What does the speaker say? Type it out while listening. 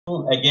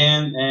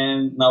again,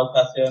 and now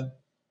Kasia.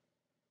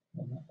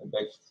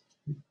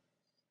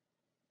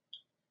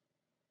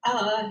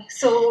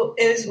 So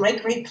it is my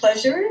great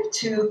pleasure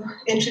to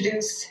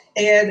introduce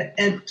Ed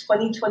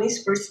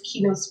 2020's first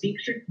keynote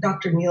speaker,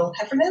 Dr. Neil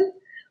Heffernan,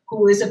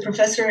 who is a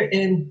professor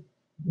in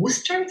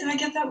Worcester. Did I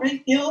get that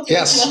right, Neil?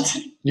 Yes,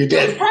 you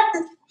did.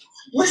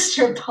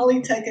 Worcester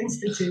Polytech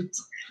Institute.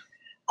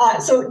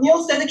 So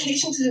Neil's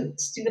dedication to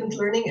student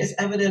learning is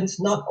evident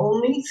not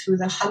only through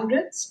the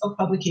hundreds of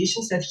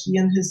publications that he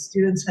and his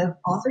students have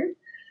authored,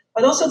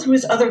 but also through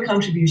his other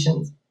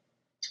contributions,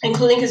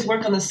 including his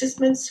work on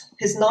ASSISTments,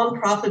 his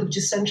nonprofit, which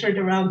is centered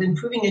around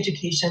improving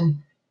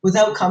education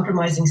without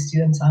compromising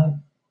student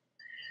time.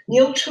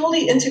 Neil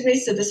truly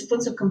integrates the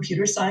disciplines of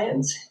computer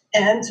science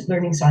and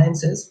learning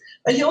sciences,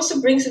 but he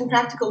also brings in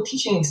practical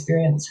teaching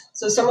experience.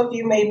 So some of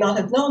you may not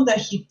have known that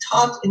he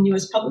taught in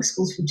US public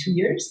schools for 2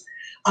 years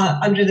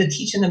under the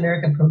Teach in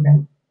America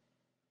program.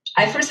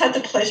 I first had the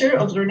pleasure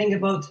of learning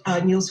about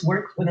Neil's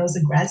work when I was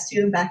a grad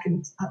student back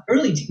in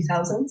early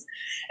 2000s,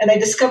 and I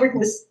discovered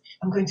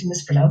I'm going to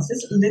mispronounce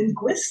this,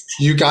 linguist.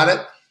 You got it.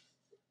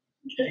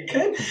 Okay,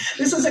 good.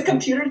 This is a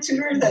computer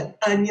tutor that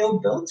Neil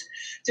built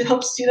to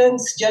help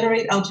students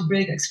generate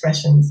algebraic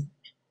expressions.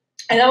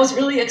 And I was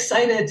really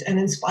excited and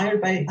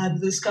inspired by the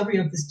discovery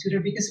of this tutor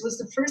because it was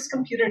the first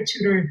computer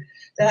tutor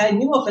that I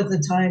knew of at the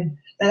time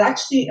that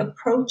actually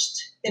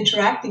approached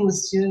interacting with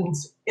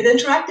students. It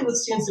interacted with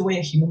students the way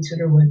a human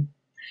tutor would.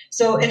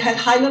 So it had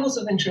high levels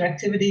of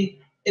interactivity.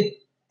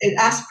 It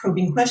asked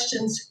probing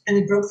questions, and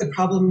it broke the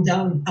problem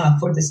down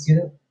for the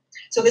student.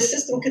 So the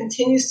system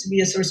continues to be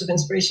a source of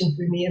inspiration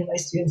for me and my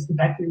students. In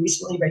fact, we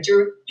recently read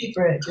your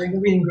paper during the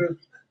reading group.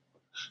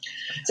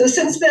 So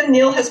since then,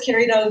 Neil has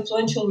carried out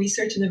influential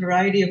research in a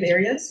variety of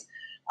areas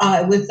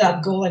with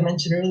that goal I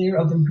mentioned earlier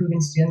of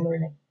improving student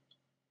learning.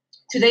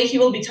 Today, he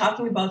will be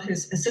talking about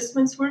his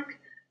ASSISTments work,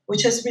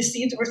 which has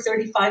received over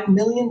 $35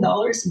 million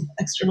in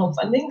external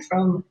funding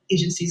from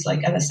agencies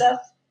like NSF,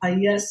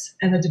 IES,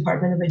 and the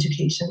Department of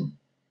Education.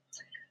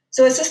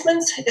 So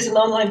ASSISTments is an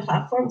online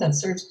platform that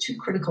serves two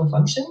critical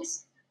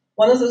functions.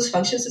 One of those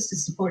functions is to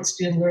support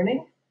student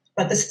learning,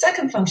 but the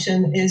second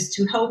function is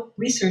to help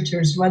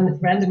researchers run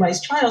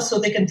randomized trials so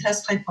they can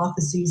test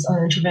hypotheses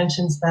on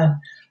interventions that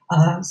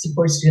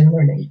support student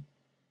learning.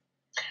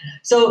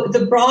 So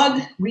the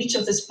broad reach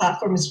of this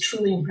platform is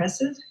truly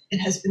impressive. It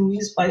has been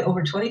used by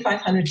over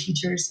 2,500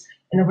 teachers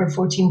in over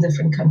 14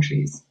 different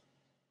countries.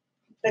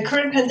 The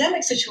current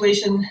pandemic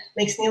situation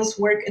makes Neil's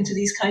work into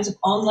these kinds of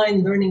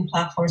online learning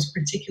platforms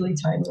particularly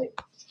timely.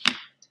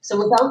 So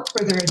without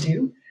further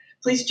ado,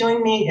 please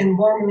join me in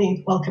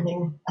warmly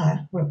welcoming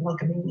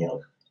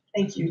Neil.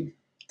 Thank you.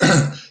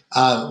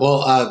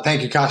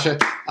 Thank you, Kasia,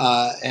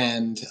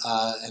 and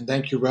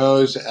thank you,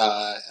 Rose,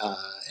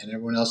 and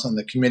everyone else on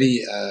the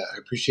committee. I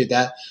appreciate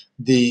that.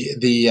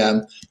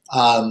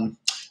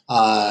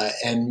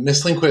 And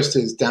Miss Lindquist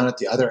is down at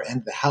the other end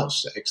of the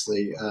house.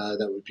 Actually,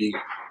 that would be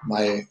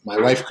my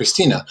wife,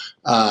 Christina,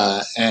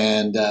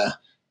 and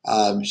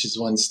she's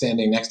the one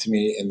standing next to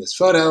me in this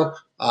photo.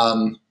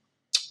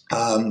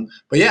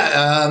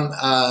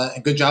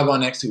 Good job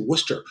on actually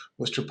Worcester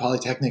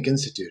Polytechnic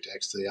Institute.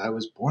 Actually, I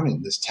was born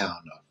in this town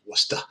of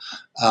Worcester.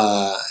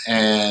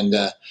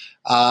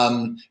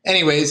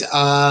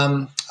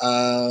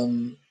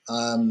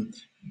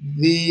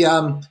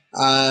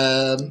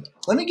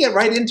 Let me get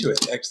right into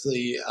it,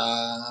 actually.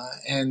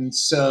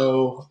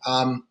 So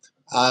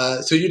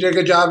you did a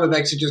good job of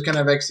actually just kind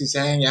of actually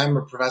saying, yeah, I'm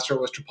a professor at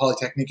Worcester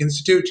Polytechnic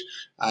Institute.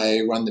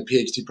 I run the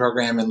PhD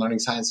program in learning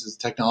sciences and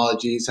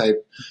technologies. I've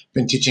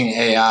been teaching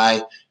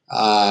AI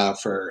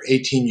for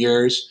 18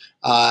 years.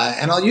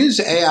 And I'll use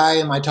AI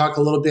in my talk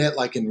a little bit,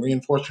 like in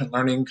reinforcement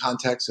learning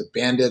contexts of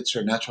bandits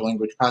or natural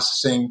language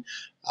processing.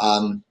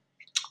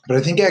 But I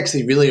think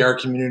actually really our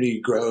community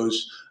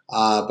grows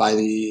by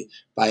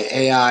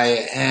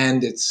AI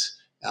and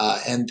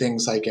and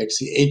things like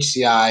actually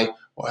HCI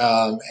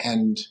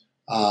and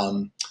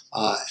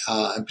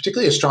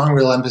particularly a strong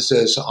real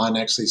emphasis on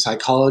actually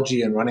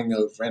psychology and running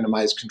of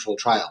randomized controlled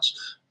trials.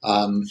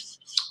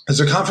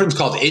 There's a conference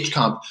called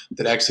HComp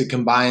that actually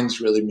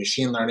combines really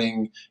machine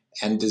learning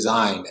and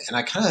design, and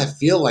I kind of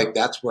feel like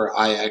that's where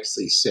I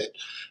actually sit.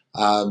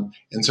 And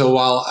so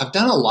while I've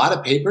done a lot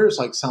of papers,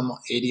 like some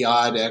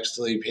 80-odd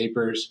actually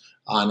papers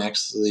on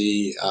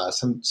actually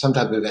some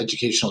type of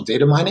educational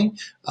data mining,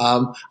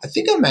 I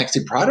think I'm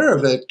actually prouder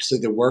of actually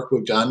the work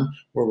we've done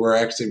where we're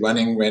actually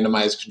running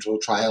randomized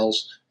controlled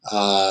trials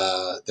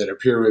that are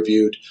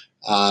peer-reviewed,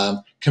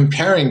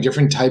 comparing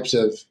different types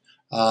of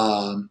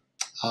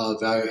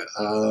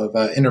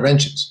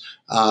interventions.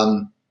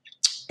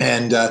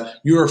 And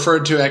you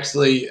referred to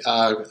actually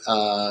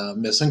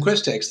Miss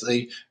Lindquist.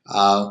 Actually,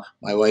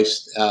 my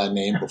wife's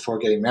name before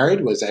getting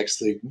married was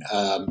actually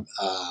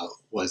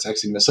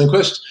Miss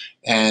Lindquist,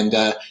 and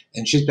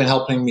she's been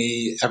helping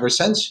me ever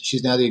since.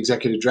 She's now the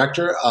executive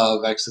director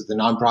of actually the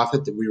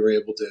nonprofit that we were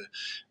able to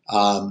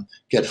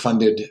get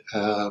funded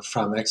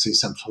from actually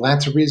some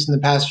philanthropies in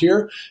the past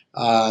year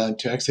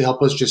to actually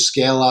help us just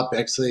scale up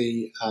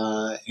actually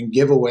and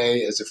give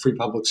away as a free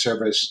public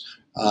service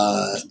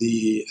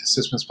the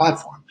ASSISTments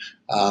platform.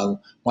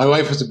 My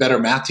wife was a better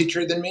math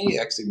teacher than me.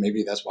 Actually,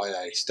 maybe that's why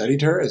I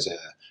studied her as a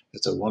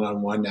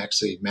one-on-one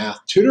actually math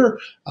tutor.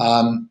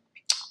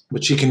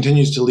 But she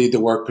continues to lead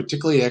the work,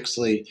 particularly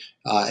actually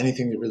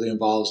anything that really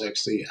involves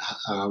actually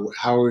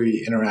how are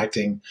we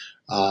interacting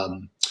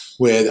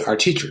with our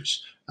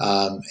teachers.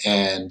 I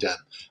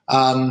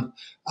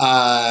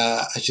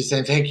should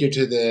say thank you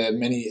to the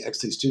many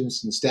actually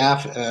students and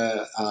staff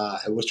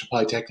at Worcester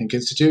Polytechnic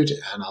Institute,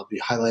 and I'll be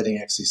highlighting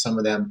actually some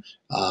of them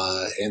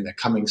in the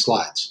coming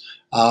slides.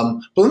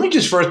 But let me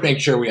just first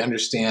make sure we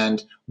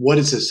understand what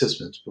is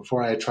ASSISTments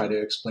before I try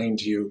to explain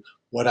to you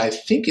what I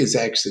think is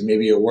actually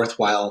maybe a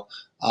worthwhile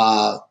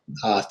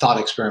thought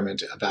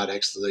experiment about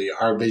actually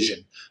our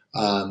vision.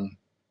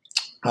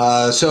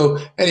 So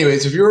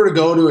anyways, if you were to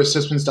go to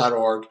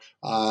assistments.org,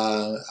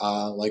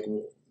 like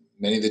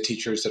many of the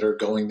teachers that are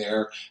going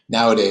there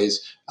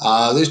nowadays,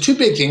 there's two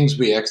big things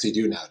we actually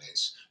do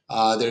nowadays.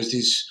 There's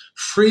these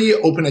free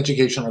open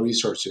educational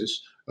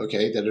resources,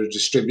 okay, that are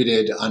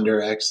distributed under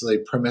actually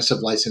permissive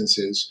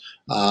licenses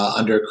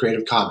under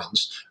Creative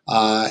Commons.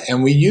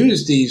 And we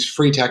use these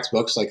free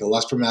textbooks like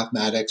Illustra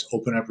Mathematics,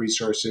 Open Up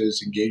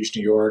Resources, Engage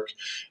New York,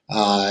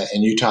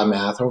 and Utah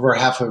Math. Over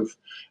half of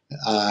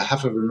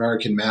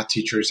American math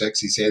teachers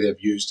actually say they've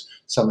used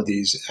some of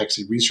these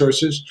actually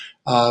resources.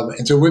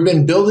 And so we've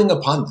been building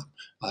upon them,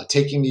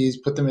 taking these,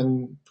 putting them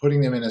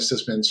in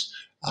ASSISTments.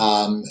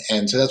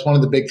 And so that's one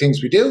of the big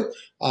things we do.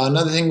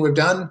 Another thing we've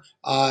done,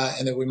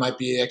 and that we might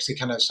be actually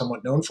kind of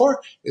somewhat known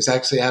for, is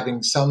actually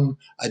having some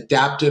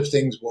adaptive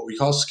things, what we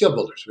call skill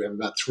builders. We have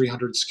about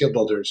 300 skill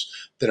builders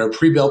that are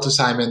pre-built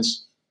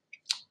assignments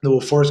that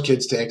will force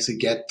kids to actually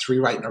get 3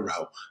 right in a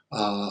row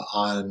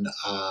on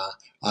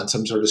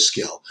some sort of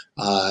skill,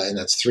 and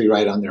that's 3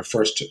 right on their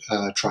first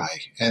try.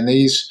 And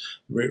these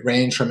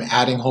range from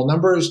adding whole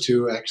numbers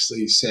to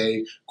actually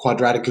say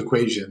quadratic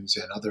equations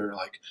and other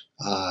like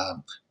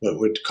what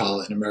we'd call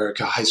in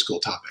America high school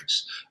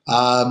topics.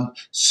 I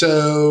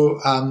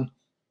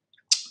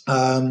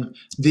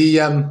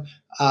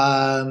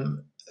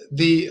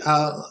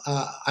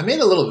made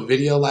a little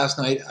video last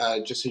night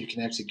just so you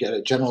can actually get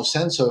a general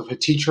sense. So if a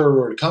teacher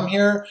were to come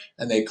here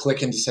and they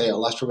click into, say,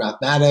 Illustra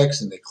Mathematics,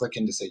 and they click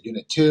into, say,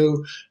 Unit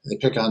 2, and they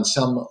pick on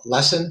some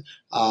lesson,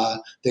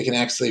 they can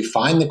actually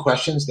find the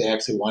questions they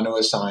actually want to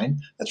assign.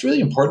 That's really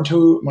important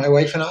to my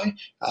wife and I.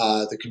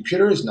 The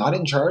computer is not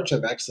in charge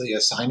of actually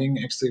assigning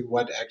actually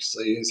what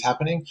actually is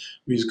happening.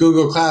 We use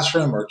Google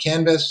Classroom or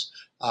Canvas.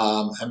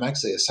 I'm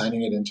actually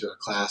assigning it into a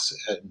class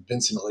at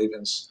Vincent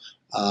Levin's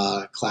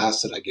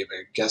class that I gave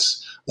a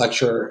guest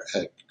lecture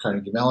at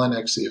Carnegie Mellon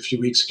actually a few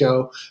weeks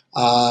ago.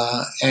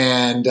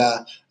 And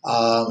now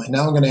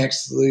I'm going to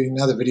actually,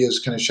 now the video is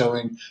kind of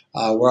showing,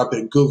 we're up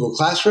at Google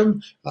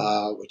Classroom,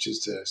 which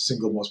is the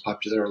single most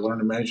popular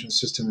learner management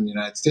system in the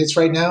United States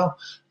right now.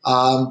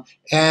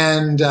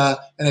 And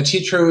a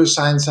teacher who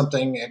signs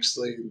something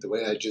actually the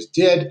way I just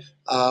did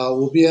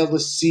will be able to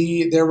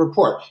see their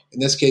report. In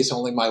this case,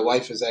 only my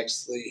wife is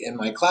actually in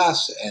my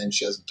class, and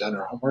she hasn't done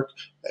her homework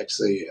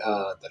actually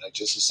that I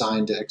just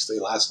assigned actually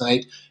last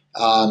night.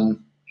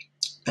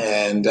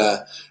 And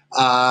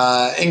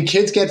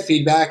kids get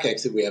feedback.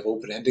 Actually, we have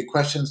open-ended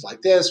questions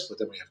like this, but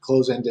then we have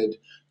closed-ended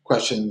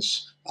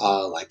questions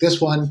like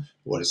this one.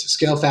 What is the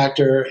scale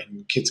factor?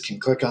 And kids can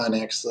click on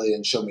actually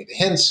and show me the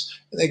hints,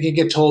 and they can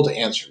get told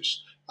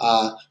answers.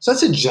 So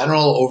that's a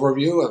general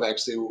overview of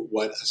actually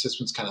what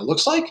ASSISTments kind of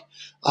looks like.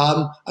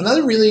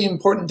 Another really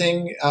important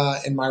thing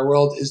in my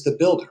world is the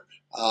builder.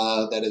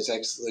 That is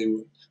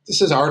actually,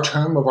 this is our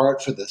term of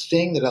art for the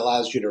thing that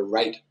allows you to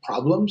write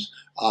problems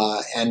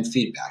and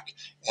feedback.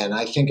 And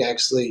I think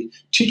actually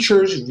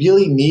teachers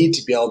really need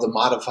to be able to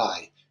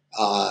modify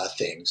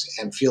things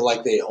and feel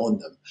like they own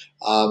them.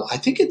 I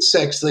think it's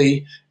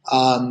actually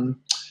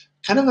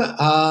kind of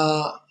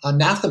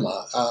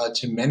anathema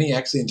to many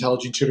actually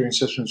intelligent tutoring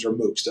systems or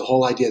MOOCs, the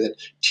whole idea that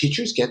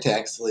teachers get to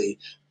actually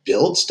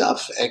build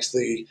stuff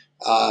actually.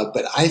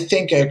 But I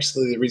think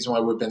actually the reason why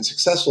we've been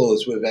successful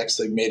is we've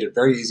actually made it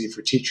very easy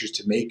for teachers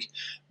to make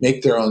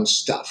their own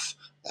stuff.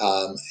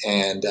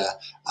 And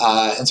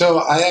so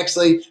I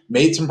actually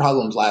made some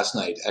problems last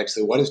night.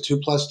 Actually, what is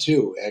 2 +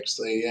 2?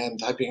 Actually, and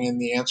typing in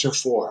the answer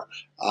 4.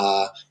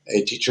 A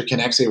teacher can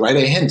actually write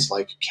a hint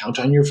like count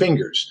on your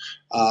fingers.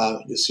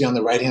 You'll see on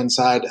the right-hand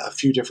side a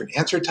few different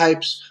answer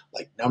types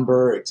like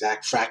number,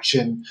 exact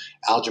fraction,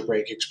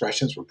 algebraic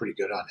expressions. We're pretty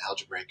good on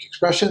algebraic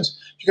expressions.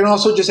 You can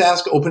also just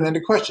ask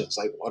open-ended questions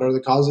like what are the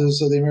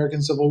causes of the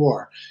American Civil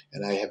War?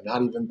 And I have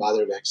not even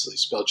bothered actually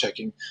spell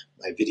checking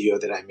my video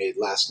that I made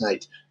last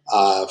night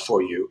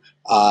for you.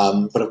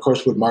 But of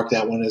course would mark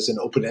that one as an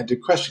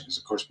open-ended question because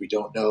of course we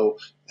don't know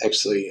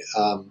actually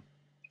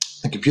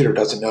the computer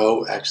doesn't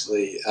know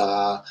actually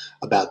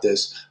about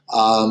this.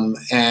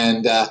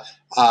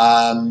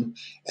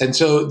 And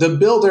so the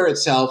builder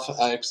itself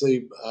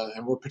actually,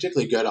 and we're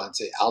particularly good on,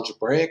 say,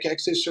 algebraic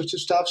actually sorts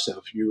of stuff. So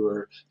if you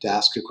were to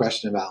ask a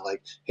question about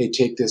like, hey,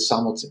 take this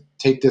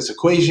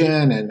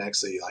equation and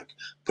actually like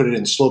put it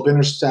in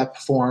slope-intercept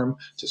form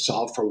to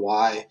solve for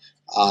y,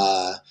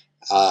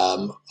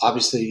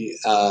 Obviously,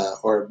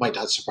 or it might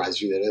not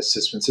surprise you that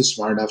ASSISTments is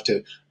smart enough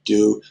to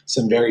do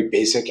some very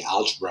basic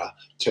algebra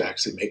to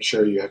actually make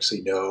sure you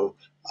actually know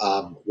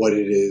what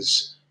it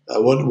is,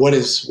 what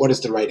is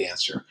the right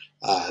answer.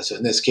 So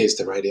in this case,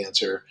 the right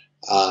answer,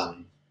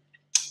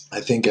 I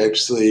think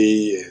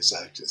actually is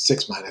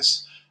 6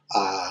 minus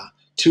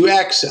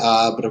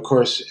 2x, but of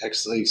course,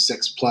 actually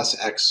 6 plus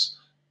x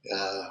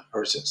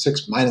or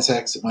 6 minus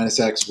x and minus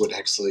x would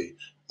actually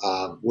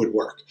would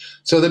work.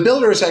 So the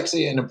builder is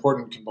actually an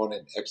important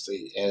component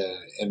actually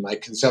in my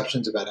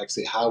conceptions about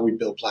actually how we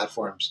build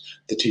platforms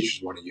that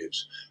teachers want to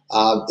use.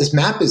 This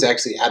map is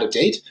actually out of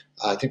date.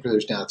 I think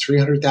there's now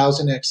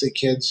 300,000 actually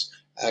kids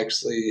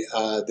actually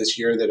this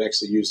year that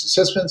actually used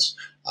ASSISTments.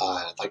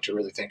 I'd like to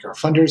really thank our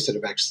funders that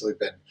have actually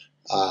been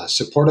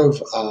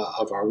supportive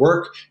of our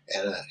work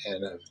and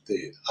of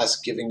us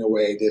giving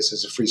away this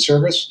as a free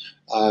service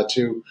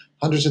to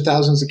hundreds of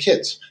thousands of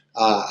kids.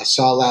 I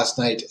saw last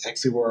night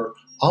actually we're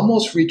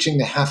almost reaching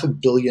the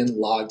 500 million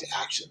logged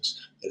actions.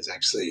 That is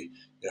actually,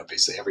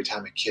 basically every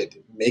time a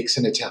kid makes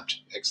an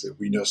attempt, actually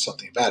we know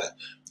something about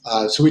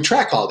it. So we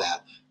track all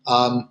that.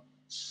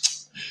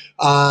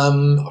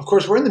 Of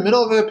course, we're in the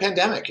middle of a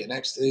pandemic, and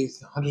actually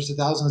hundreds of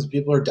thousands of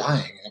people are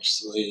dying,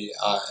 actually,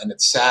 and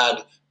it's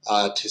sad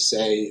to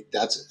say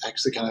that's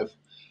actually kind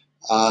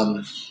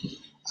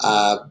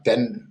of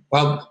been,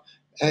 well,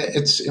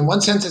 it's in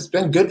one sense it's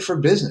been good for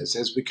business,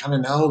 as we kind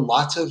of know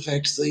lots of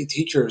actually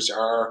teachers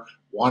are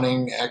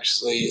wanting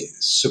actually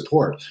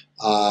support.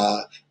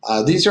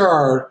 These are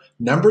our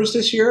numbers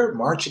this year,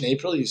 March and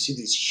April. You see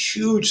these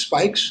huge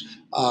spikes.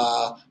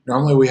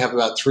 Normally we have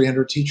about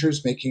 300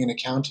 teachers making an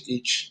account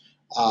each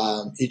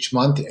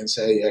month in,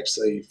 say,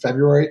 actually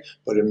February,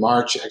 but in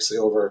March, actually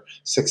over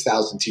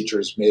 6,000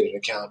 teachers made an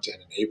account, and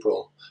in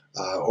April,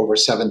 over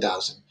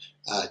 7,000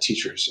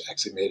 teachers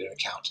actually made an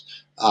account.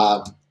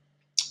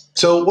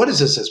 So what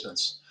is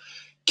ASSISTments?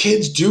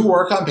 Kids do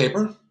work on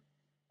paper,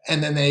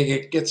 and then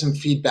they get some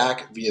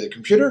feedback via the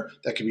computer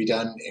that can be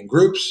done in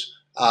groups.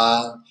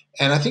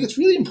 And I think it's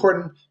really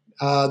important,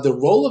 the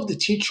role of the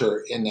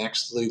teacher in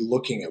actually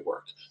looking at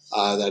work.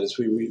 That is,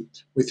 we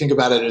think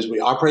about it as we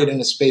operate in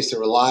a space that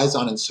relies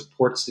on and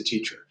supports the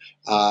teacher.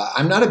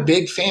 I'm not a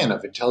big fan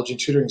of intelligent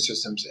tutoring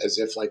systems as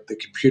if like the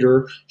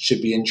computer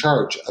should be in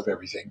charge of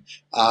everything.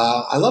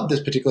 I love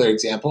this particular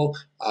example.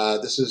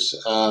 This is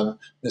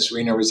Miss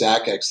Rena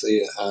Razak,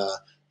 actually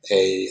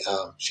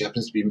she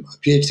happens to be a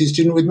PhD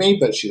student with me,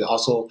 but she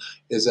also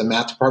is a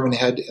math department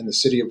head in the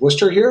city of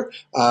Worcester here.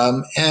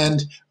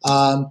 And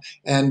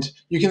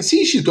you can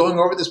see she's going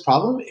over this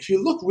problem. If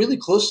you look really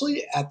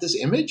closely at this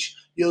image,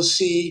 you'll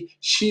see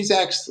she's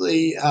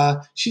actually,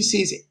 she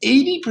sees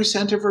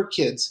 80% of her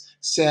kids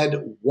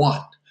said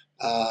 1.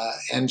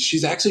 And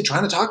she's actually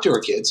trying to talk to her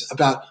kids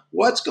about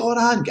what's going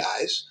on,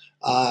 guys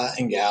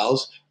and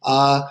gals.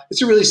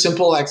 It's a really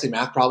simple actually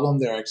math problem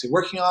they're actually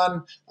working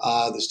on.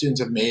 The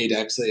students have made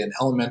actually an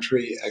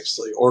elementary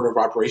actually order of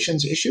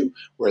operations issue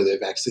where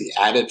they've actually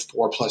added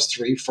 4 plus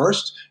 3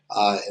 first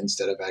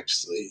instead of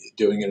actually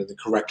doing it in the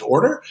correct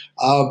order.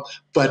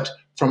 But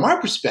from our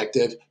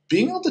perspective,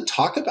 being able to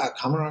talk about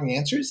common wrong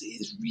answers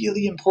is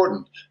really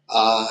important.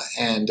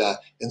 And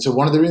so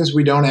one of the reasons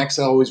we don't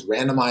actually always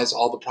randomize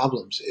all the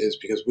problems is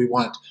because we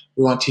want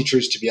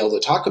teachers to be able to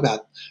talk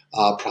about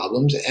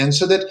problems, and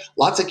so that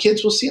lots of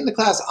kids will see in the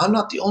class, I'm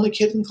not the only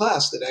kid in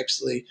class that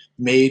actually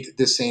made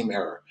the same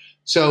error.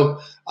 So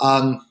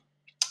let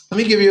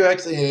me give you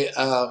actually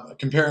a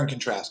compare and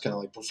contrast, kind of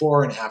like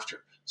before and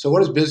after. So what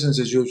does business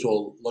as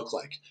usual look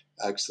like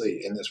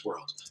actually in this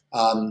world?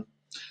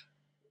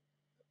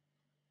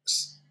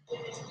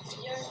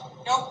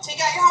 Nope, take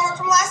out your homework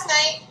from last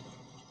night.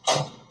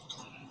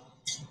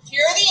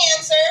 Here are the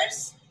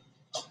answers.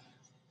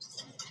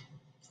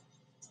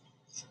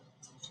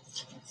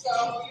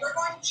 So you're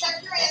going to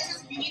check your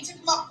answers. If you need to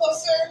come up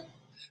closer.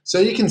 So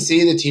you can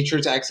see the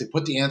teachers actually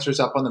put the answers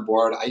up on the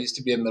board. I used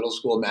to be a middle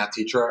school math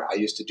teacher. I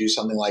used to do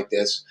something like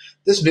this.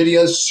 This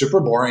video is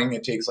super boring.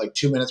 It takes like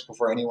 2 minutes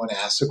before anyone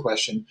asks a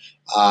question.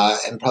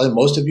 And probably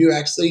most of you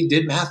actually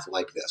did math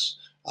like this.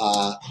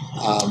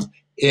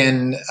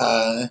 In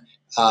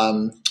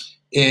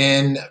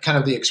kind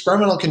of the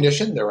experimental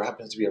condition, there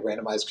happens to be a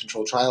randomized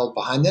control trial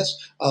behind this.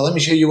 Let me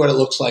show you what it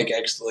looks like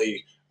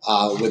actually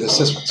with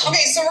ASSISTments.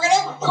 Okay, so we're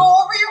going to go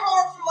over your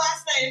homework from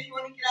last night if you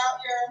want to get out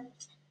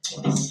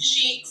your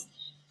sheets.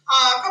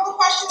 A couple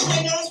questions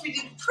I noticed we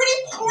did pretty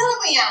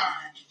poorly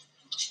on.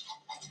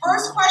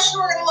 First question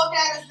we're going to look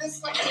at is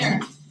this one here.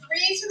 3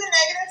 to the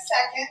negative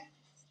second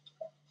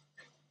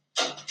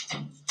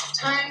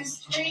times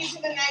 3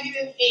 to the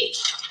negative 8.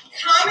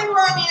 Common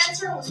wrong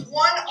answer was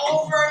 1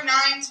 over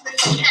 9 to the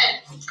 10.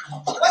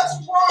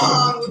 What's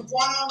wrong with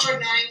 1 over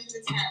 9 to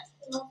the 10?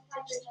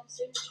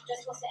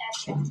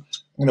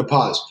 I'm going to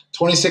pause.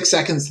 26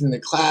 seconds in the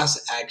class.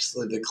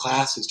 Actually, the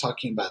class is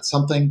talking about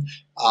something,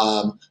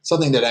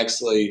 something that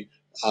actually,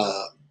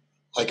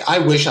 like I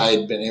wish I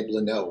had been able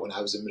to know when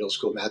I was a middle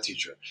school math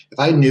teacher. If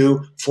I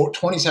knew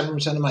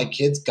 27% of my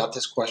kids got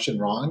this question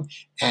wrong,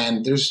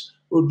 and there's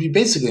would be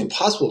basically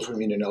impossible for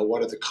me to know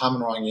what are the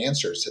common wrong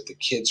answers that the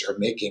kids are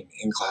making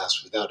in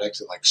class without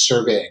actually like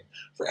surveying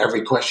for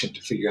every question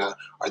to figure out,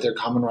 are there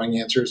common wrong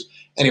answers?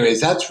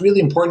 Anyways, that's really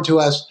important to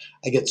us.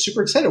 I get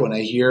super excited when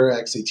I hear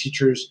actually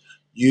teachers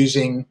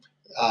using,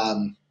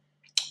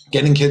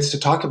 getting kids to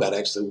talk about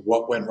actually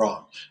what went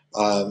wrong.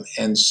 Let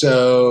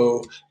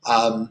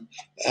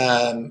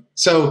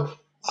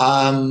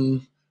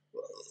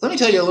me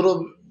tell you a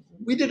little.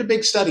 We did a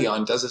big study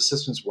on does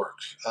assistance work?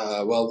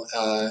 Before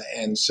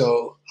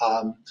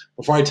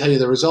I tell you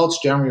the results,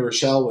 Jeremy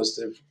Rochelle was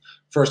the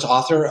first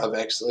author of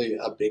actually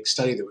a big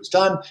study that was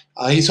done.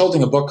 He's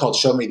holding a book called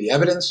Show Me the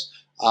Evidence.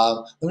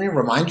 Let me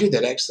remind you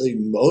that actually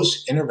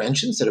most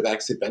interventions that have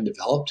actually been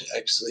developed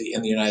actually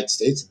in the United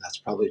States, and that's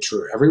probably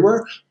true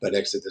everywhere, but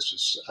actually this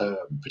was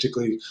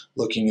particularly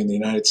looking in the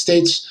United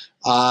States,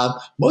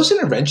 most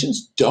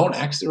interventions don't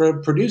actually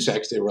produce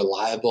actually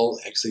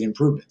reliable actually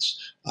improvements.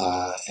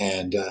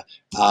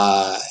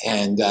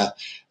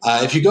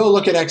 If you go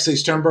look at actually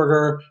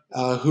Sternberger,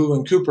 Hu,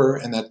 and Cooper,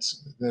 and that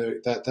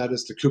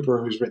is the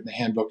Cooper who's written the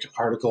handbook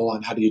article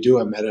on how do you do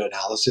a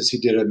meta-analysis. He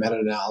did a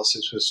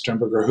meta-analysis with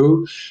Sternberger,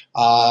 Hu,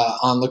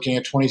 on looking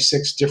at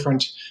 26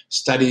 different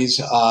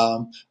studies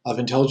of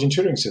intelligent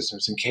tutoring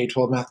systems in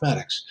K-12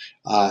 mathematics.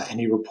 And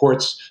he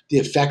reports the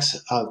effects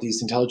of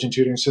these intelligent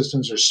tutoring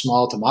systems are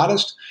small to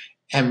modest,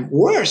 and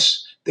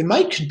worse, they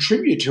might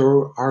contribute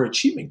to our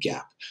achievement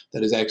gap.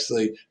 That is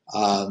actually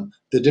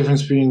the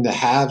difference between the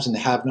haves and the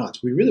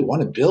have-nots. We really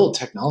want to build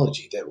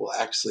technology that will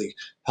actually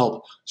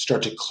help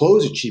start to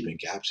close achievement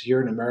gaps.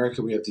 Here in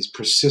America, we have these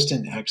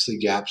persistent actually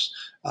gaps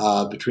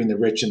between the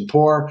rich and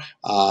poor,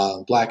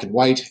 black and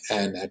white,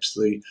 and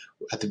actually,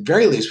 at the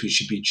very least, we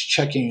should be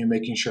checking and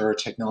making sure our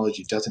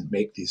technology doesn't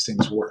make these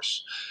things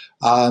worse.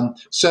 In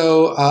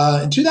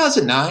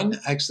 2009,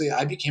 actually,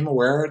 I became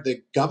aware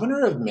the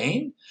governor of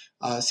Maine,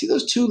 see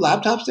those two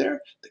laptops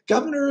there? The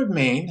governor of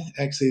Maine,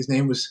 actually his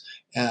name was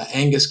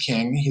Angus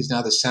King. He's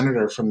now the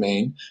senator from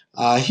Maine.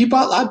 He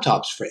bought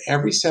laptops for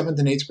every 7th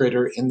and 8th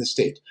grader in the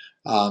state.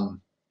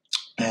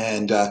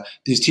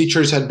 These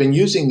teachers had been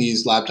using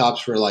these laptops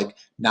for like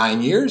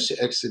 9 years,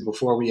 actually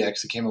before we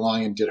actually came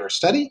along and did our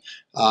study.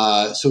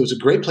 So it was a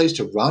great place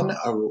to run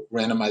a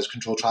randomized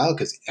control trial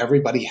because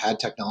everybody had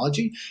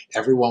technology.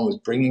 Everyone was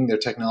bringing their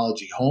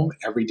technology home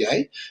every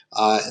day.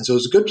 And so it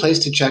was a good place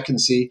to check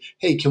and see,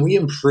 hey, can we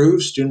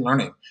improve student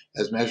learning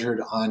as measured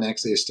on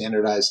actually a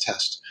standardized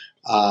test?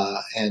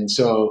 I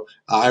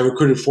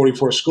recruited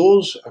 44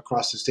 schools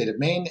across the state of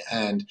Maine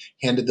and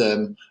handed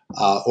them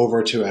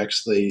over to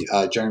actually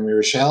Jeremy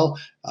Rochelle,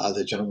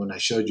 the gentleman I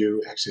showed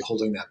you actually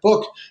holding that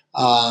book.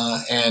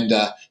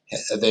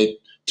 They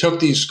took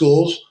these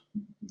schools,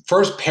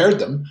 first paired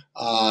them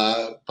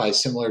by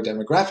similar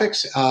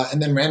demographics,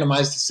 and then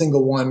randomized a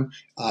single one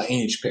in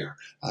each pair.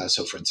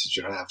 So for instance,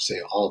 you don't have to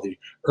say all the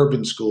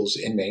urban schools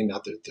in Maine,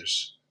 not that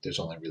there's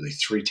only really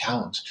 3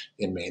 towns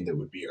in Maine that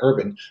would be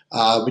urban,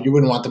 but you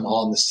wouldn't want them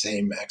all in the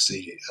same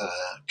actually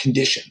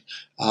condition.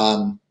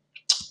 The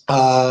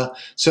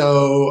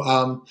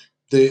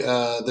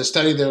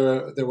study,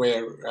 the way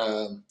it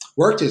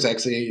worked is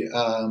actually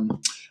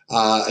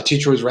a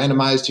teacher was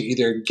randomized to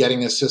either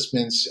getting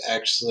assessments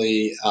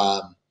actually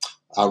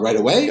right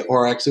away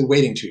or actually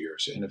waiting 2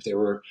 years. And if they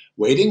were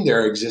waiting,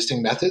 their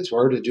existing methods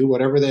were to do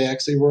whatever they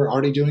actually were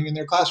already doing in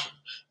their classroom.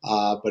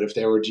 But if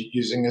they were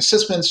using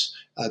assessments,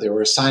 they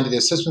were assigned to the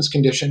assessments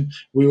condition,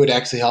 we would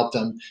actually help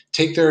them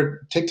take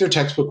their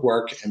textbook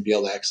work and be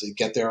able to actually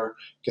get their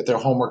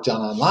homework done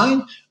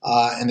online.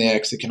 And they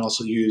actually can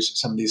also use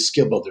some of these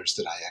skill builders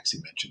that I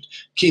actually mentioned.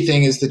 Key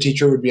thing is the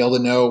teacher would be able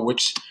to know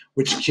which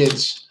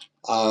kids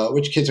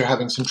are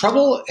having some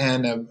trouble,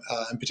 and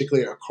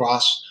particularly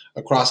across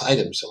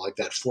items. So like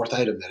that 4th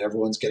item that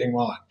everyone's getting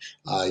wrong,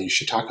 you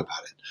should talk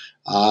about it.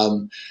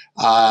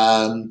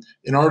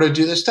 In order to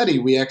do this study,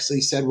 we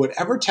actually said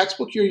whatever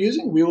textbook you're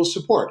using, we will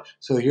support.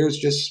 So here's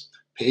just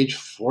page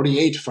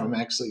 48 from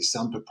actually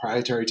some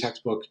proprietary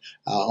textbook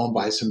owned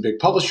by some big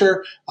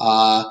publisher.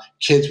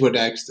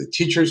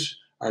 Teachers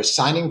are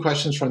assigning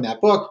questions from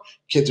that book.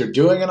 Kids are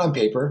doing it on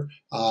paper.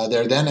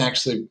 They're then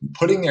actually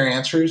putting their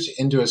answers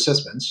into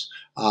assessments,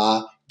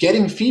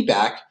 getting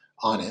feedback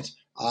on it.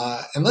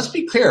 And let's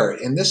be clear,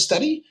 in this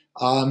study,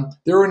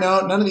 there were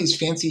none of these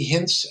fancy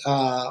hints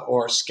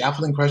or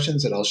scaffolding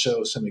questions that I'll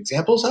show some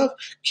examples of.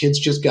 Kids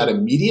just got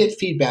immediate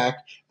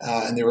feedback,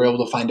 and they were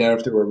able to find out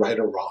if they were right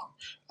or wrong.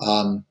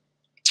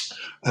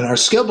 And our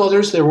skill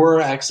builders, there were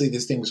actually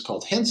these things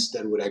called hints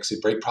that would actually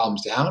break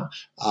problems down.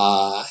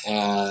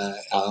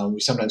 We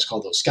sometimes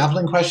call those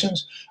scaffolding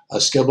questions.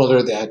 A skill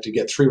builder, they had to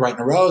get 3 right in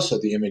a row. So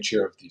the image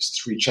here of these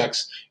 3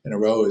 checks in a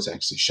row is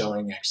actually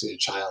showing actually a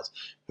child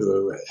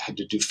who had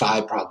to do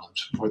 5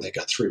 problems before they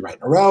got 3 right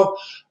in a row.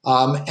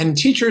 And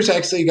teachers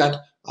actually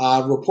got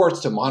reports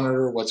to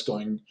monitor what's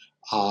going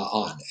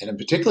on. And in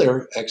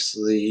particular,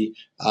 actually,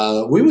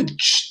 we would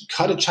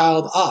cut a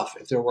child off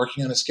if they're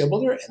working on a skill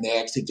builder and they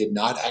actually did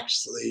not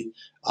actually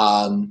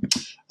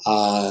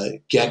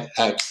get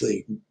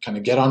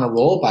on a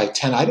roll by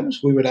 10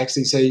 items, we would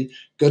actually say,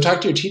 go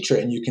talk to your teacher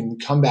and you can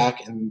come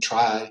back and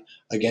try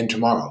again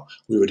tomorrow.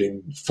 We would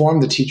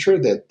inform the teacher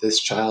that this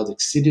child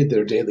exceeded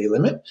their daily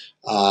limit,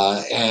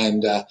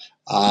 because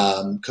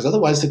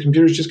otherwise the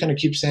computer is just going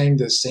to keep saying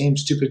the same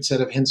stupid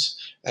set of hints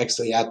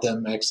actually at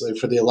them actually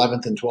for the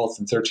 11th and 12th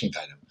and 13th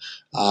item.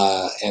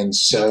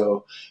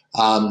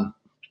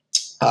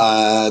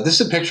 This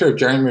is a picture of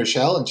Jeremy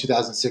Michel in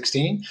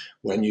 2016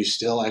 when you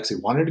still actually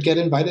wanted to get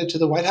invited to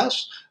the White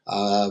House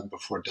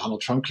before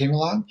Donald Trump came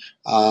along.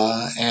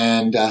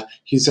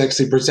 He's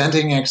actually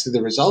presenting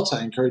the results.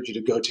 I encourage you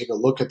to go take a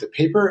look at the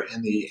paper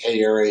in the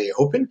ARA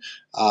Open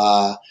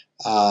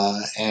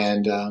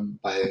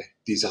by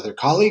these other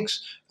colleagues.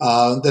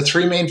 The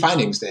three main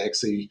findings they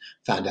actually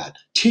found out.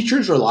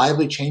 Teachers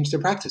reliably change their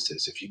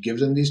practices. If you give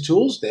them these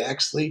tools, they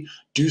actually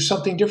do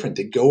something different.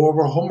 They go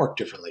over homework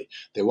differently.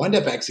 They wind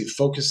up actually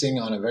focusing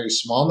on a very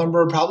small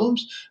number of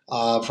problems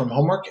from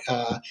homework,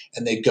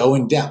 and they go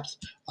in depth.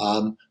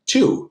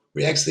 Two,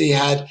 we actually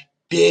had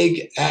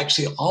big,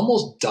 actually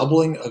almost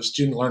doubling of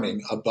student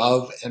learning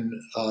above and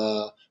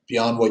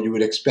beyond what you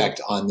would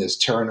expect on this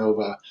Terra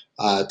Nova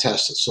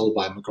test that's sold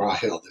by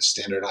McGraw-Hill, this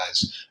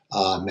standardized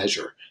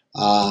measure.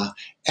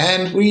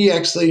 And we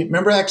actually,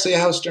 remember actually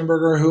how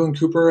Sternberger, Hu, and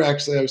Cooper,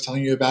 actually I was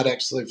telling you about,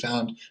 actually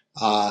found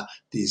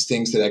these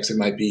things that actually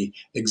might be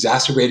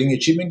exacerbating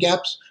achievement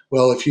gaps?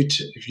 Well, if you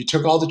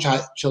took all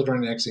the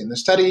children actually in the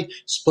study,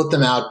 split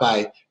them out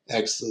by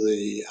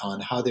actually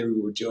on how they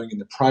were doing in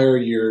the prior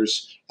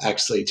year's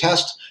actually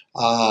test,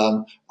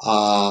 on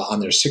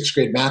their 6th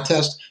grade math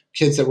test,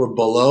 kids that were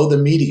below the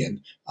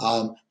median,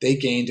 they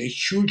gained a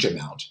huge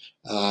amount,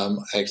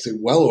 actually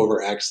well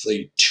over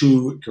actually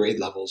 2 grade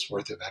levels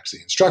worth of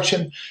actually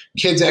instruction.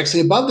 Kids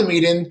actually above the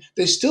median,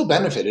 they still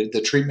benefited.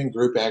 The treatment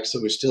group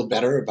actually was still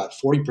better, about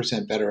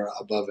 40% better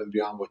above and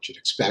beyond what you'd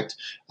expect.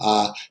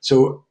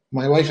 So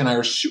my wife and I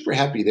are super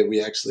happy that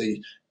we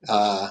actually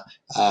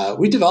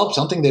we developed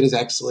something that is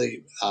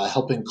actually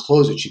helping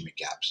close achievement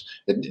gaps.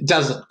 It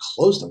doesn't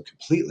close them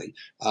completely,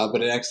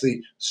 but it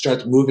actually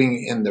starts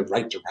moving in the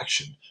right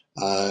direction.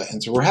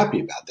 And so we're happy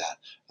about that.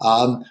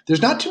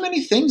 There's not too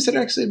many things that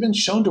actually have been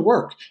shown to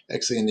work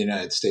actually in the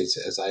United States,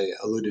 as I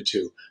alluded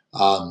to.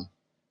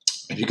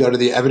 If you go to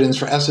the evidence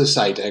for ESSA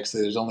site,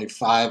 actually, there's only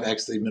 5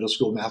 actually middle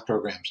school math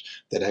programs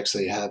that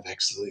actually have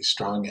actually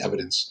strong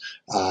evidence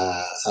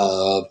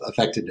of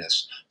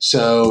effectiveness.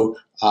 So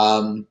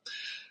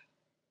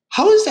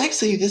how is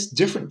actually this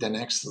different than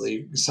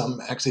actually some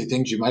actually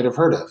things you might have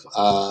heard of?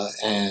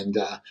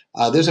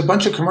 There's a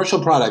bunch of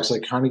commercial products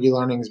like Carnegie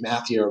Learning's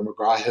Mathia or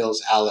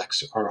McGraw-Hill's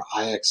Alex or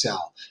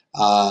IXL.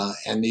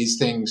 And these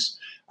things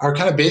are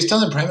kind of based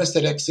on the premise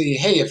that actually,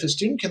 hey, if a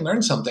student can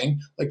learn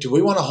something, like, do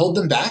we want to hold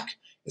them back?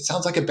 It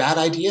sounds like a bad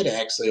idea to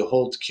actually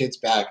hold kids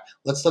back.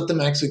 Let's let them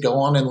actually go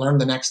on and learn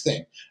the next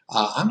thing.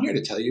 I'm here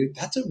to tell you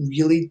that's a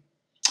really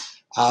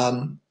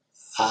I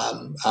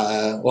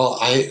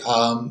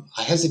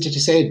hesitate to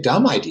say a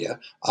dumb idea,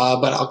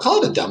 but I'll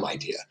call it a dumb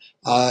idea.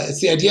 It's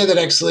the idea that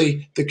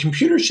actually the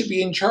computer should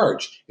be in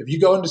charge. If you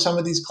go into some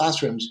of these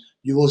classrooms,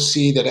 you will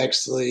see that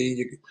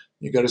actually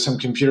you go to some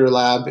computer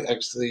lab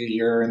actually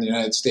here in the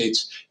United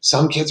States.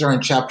 Some kids are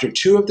in chapter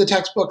 2 of the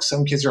textbook.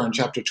 Some kids are on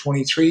chapter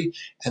 23,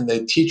 and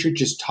the teacher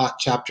just taught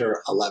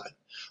chapter 11.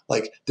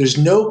 Like, there's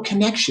no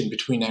connection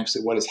between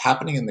actually what is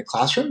happening in the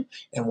classroom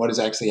and what is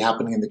actually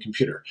happening in the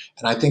computer.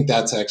 And I think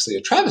that's actually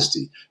a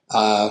travesty,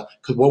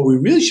 because what we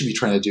really should be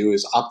trying to do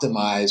is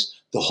optimize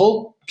the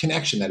whole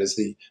connection. That is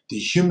the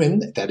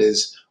human, that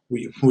is,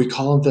 we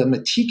call them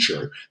a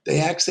teacher. They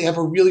actually have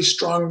a really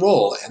strong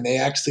role, and they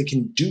actually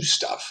can do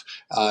stuff.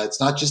 It's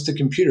not just the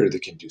computer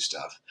that can do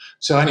stuff.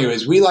 So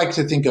anyways, we like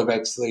to think of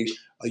actually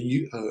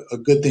a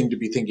good thing to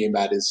be thinking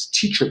about is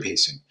teacher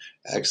pacing,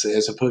 actually,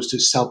 as opposed to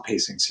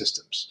self-pacing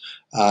systems.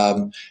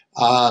 But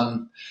I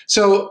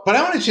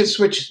want to just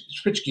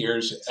switch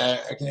gears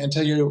and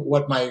tell you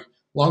what my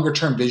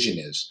longer-term vision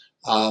is.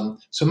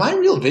 So my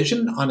real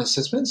vision on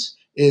ASSISTments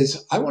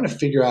is I want to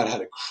figure out how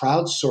to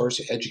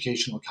crowdsource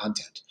educational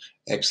content,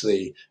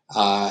 actually.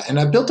 And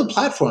I built a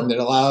platform that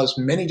allows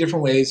many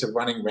different ways of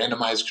running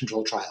randomized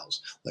controlled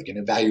trials, like an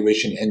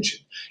evaluation engine.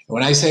 And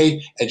when I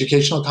say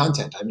educational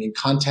content, I mean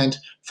content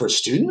for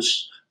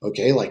students,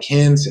 okay, like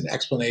hints and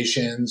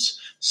explanations,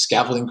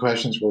 scaffolding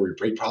questions where we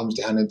break problems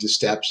down into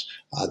steps,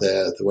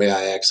 the way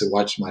I actually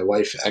watched my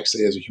wife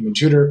actually as a human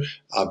tutor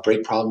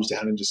break problems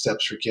down into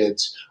steps for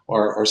kids,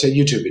 or say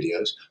YouTube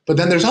videos. But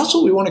then there's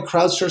also, we want to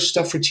crowdsource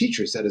stuff for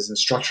teachers, that is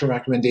instructional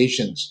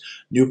recommendations,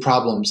 new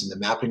problems, and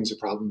the mappings of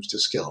problems to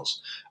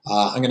skills.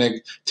 I'm going to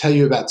tell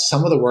you about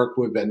some of the work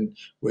we've done.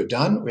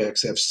 We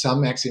actually have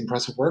some actually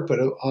impressive work, but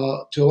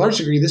to a large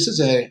degree, this is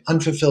an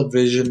unfulfilled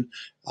vision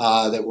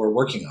that we're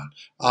working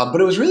on. But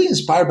it was really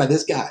inspired by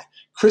this guy.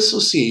 Chris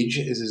Siege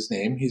is his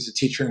name. He's a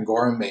teacher in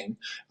Gorham, Maine.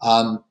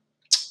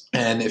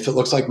 And if it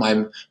looks like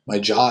my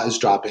jaw is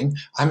dropping,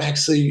 I'm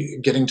actually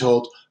getting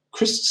told,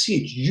 Crystal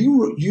Siege,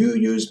 you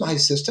used my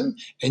system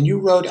and you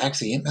wrote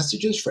actually int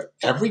messages for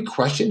every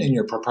question in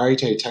your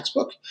proprietary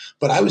textbook,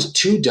 but I was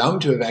too dumb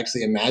to have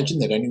actually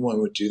imagined that anyone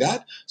would do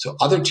that. So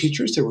other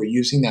teachers that were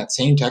using that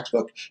same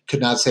textbook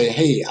could not say,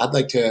 hey, I'd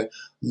like to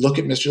look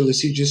at Mr.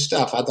 Lesiege's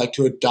stuff. I'd like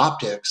to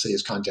adopt actually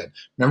his content.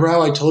 Remember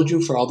how I told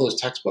you for all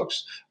those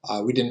textbooks,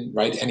 we didn't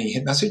write any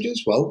hint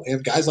messages? Well, we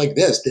have guys like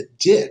this that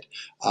did.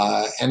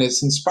 And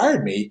it's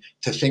inspired me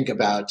to think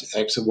about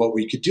actually what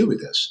we could do with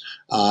this.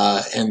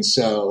 And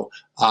so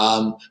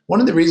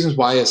one of the reasons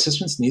why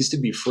ASSISTments needs to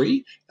be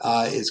free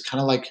is kind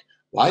of like,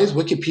 why is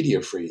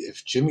Wikipedia free?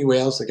 If Jimmy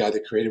Wales, the guy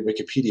that created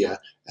Wikipedia,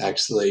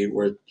 actually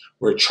were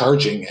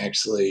charging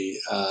actually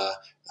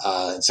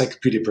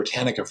Encyclopedia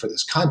Britannica for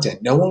this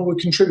content, no one would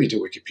contribute to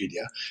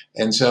Wikipedia.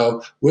 And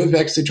so we've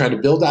actually tried to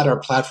build out our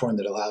platform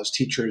that allows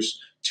teachers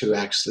to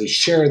actually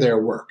share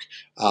their work.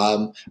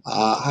 I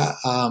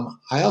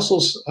also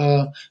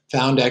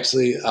found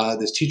actually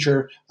this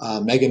teacher,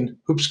 Megan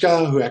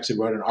Hupska, who actually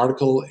wrote an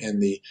article in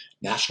the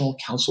National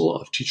Council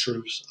of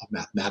Teachers of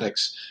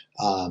Mathematics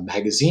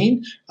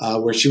magazine,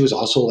 where she was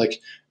also like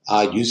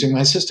using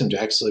my system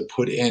to actually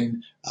put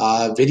in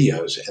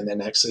videos and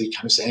then actually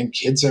kind of saying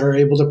kids are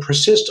able to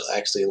persist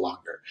actually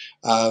longer.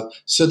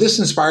 So this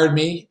inspired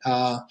me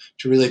to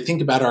really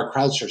think about our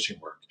crowdsourcing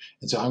work.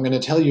 And so I'm going to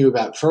tell you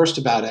first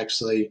about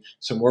actually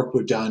some work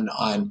we've done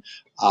on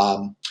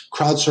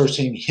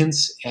crowdsourcing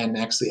hints and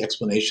actually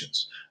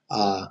explanations.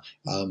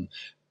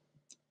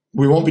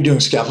 We won't be doing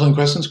scaffolding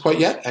questions quite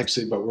yet,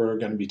 actually, but we're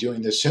going to be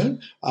doing this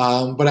soon.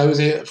 But I was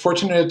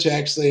fortunate to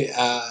actually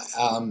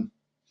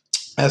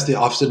ask the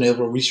Office of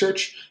Naval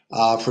Research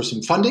for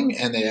some funding,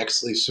 and they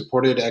actually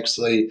supported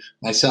actually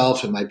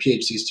myself and my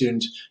PhD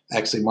student,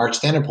 actually Mark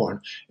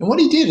Standerporn. And what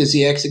he did is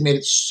he actually made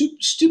it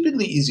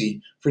stupidly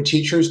easy for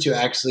teachers to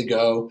actually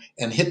go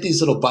and hit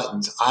these little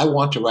buttons. I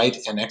want to write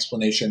an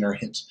explanation or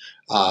hint.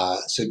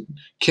 So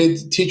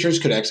teachers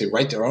could actually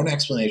write their own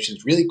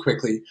explanations really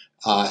quickly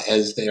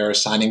as they are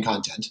assigning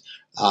content.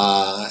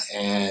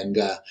 And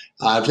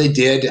if they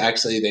did,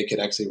 actually, they could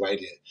actually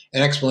write it.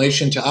 An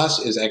explanation to us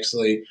is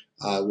actually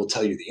will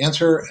tell you the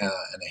answer, and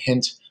a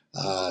hint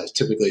is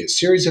typically a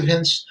series of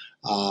hints.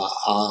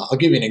 I'll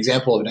give you an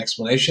example of an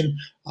explanation.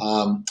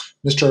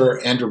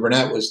 Mr. Andrew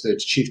Burnett was the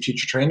chief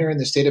teacher trainer in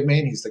the state of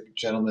Maine. He's the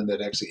gentleman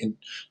that actually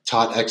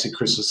taught actually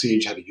Crystal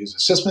Siege how to use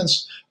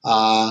ASSISTments.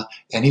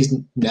 And he's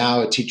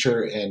now a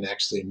teacher in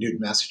actually Newton,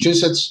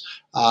 Massachusetts.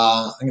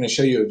 I'm going to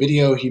show you a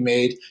video he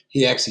made.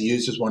 He actually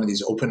uses one of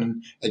these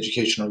open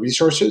educational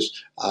resources.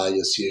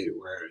 You'll see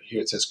where here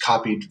it says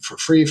copied for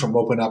free from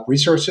Open Up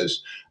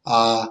Resources.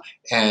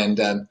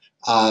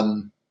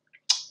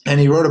 And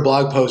he wrote a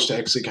blog post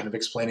actually kind of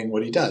explaining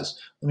what he does.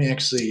 Let me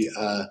actually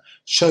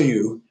show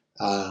you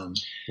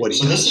what he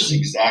does. So this is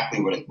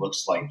exactly what it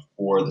looks like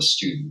for the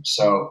student.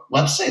 So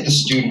let's say the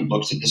student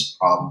looks at this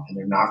problem and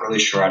they're not really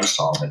sure how to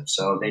solve it.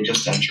 So they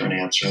just enter an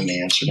answer and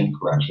they answered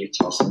incorrectly. It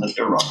tells them that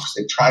they're wrong because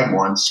they've tried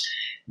once,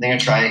 and they're going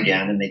to try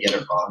again and they get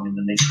it wrong, and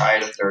then they try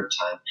it a third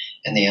time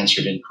and they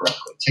answered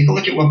incorrectly. Take a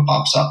look at what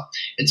pops up.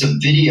 It's a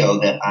video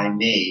that I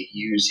made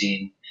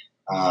using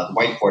the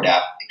whiteboard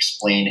app,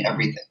 Explain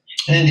Everything.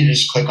 And then you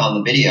just click on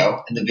the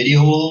video, and the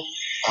video will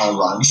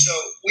run. So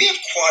we have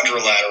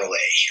quadrilateral A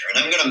here,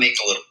 and I'm going to make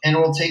a little. And it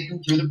will take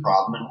them through the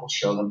problem, and it will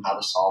show them how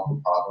to solve the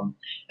problem.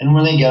 And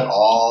when they get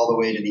all the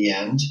way to the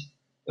end,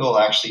 it will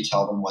actually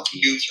tell them what the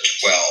answer is.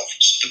 12,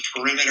 so the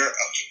perimeter of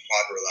the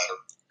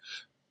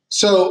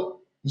quadrilateral.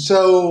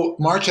 So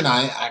March and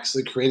I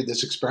actually created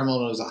this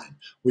experimental design.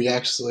 We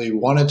actually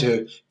wanted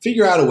to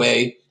figure out a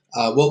way.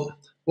 Well,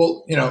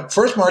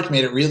 first March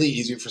made it really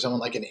easy for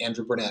someone like an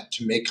Andrew Burnett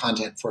to make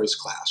content for his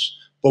class.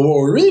 But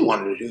what we really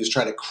wanted to do is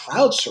try to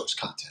crowdsource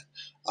content.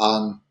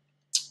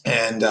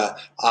 And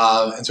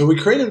so we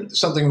created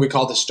something we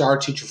call the STAR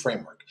Teacher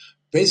Framework.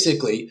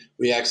 Basically,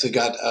 we actually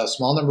got a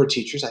small number of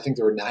teachers, I think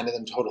there were 9 of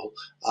them total,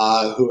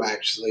 who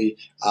actually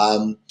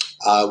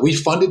we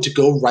funded to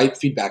go write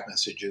feedback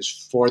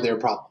messages for their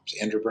problems,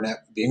 Andrew Burnett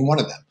being one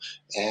of them.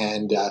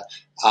 And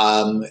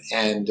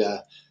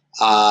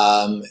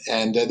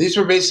these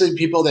were basically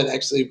people that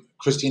actually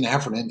Neil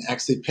Heffernan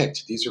actually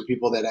picked. These are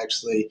people that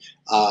actually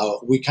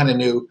we kind of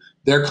knew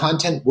their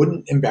content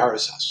wouldn't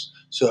embarrass us.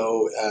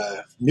 So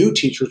new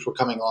teachers were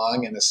coming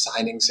along and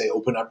assigning, say,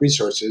 Open Up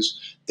Resources.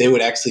 They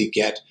would actually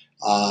get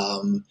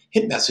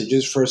hint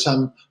messages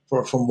from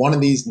one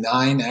of these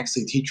 9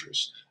 actually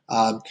teachers.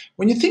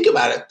 When you think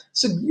about it,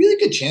 it's a really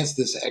good chance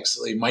this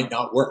actually might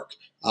not work.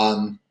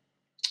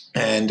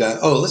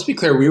 Let's be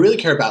clear, we really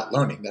care about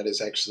learning. That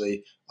is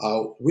actually,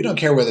 we don't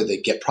care whether they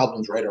get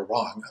problems right or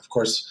wrong. Of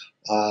course,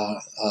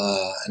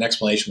 an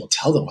explanation will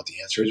tell them what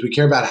the answer is. We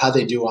care about how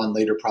they do on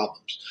later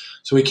problems.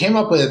 So we came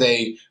up with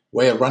a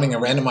way of running a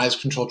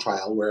randomized control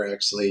trial where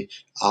actually,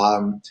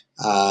 with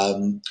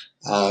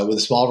a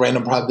small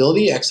random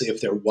probability, actually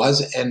if there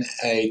was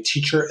a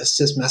teacher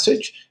assist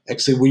message,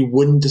 actually we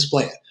wouldn't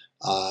display it.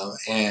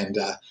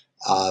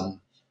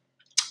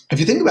 if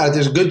you think about it,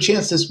 there's a good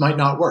chance this might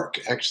not work.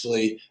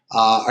 Actually,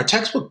 our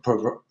textbook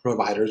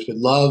providers would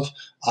love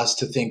us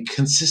to think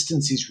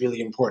consistency is really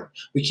important.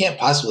 We can't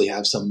possibly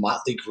have some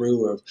motley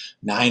crew of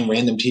 9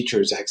 random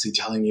teachers actually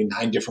telling you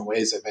 9 different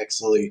ways of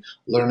actually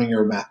learning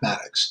your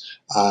mathematics.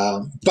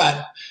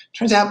 But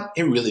turns out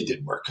it really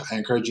did work. I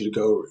encourage you to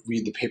go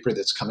read the paper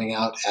that's coming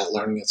out at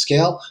Learning at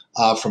Scale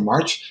from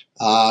March,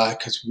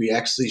 because we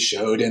actually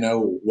showed in a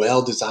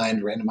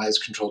well-designed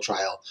randomized control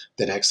trial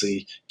that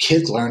actually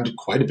kids learned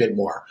quite a bit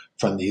more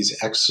from these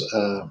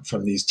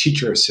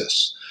teacher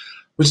assists,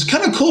 which is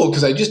kind of cool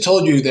because I just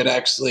told you that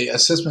actually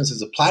ASSISTments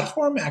as a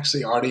platform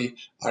actually already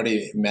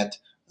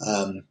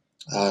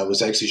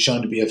was actually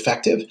shown to be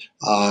effective,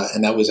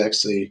 and that was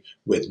actually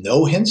with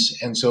no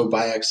hints. And so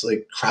by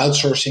actually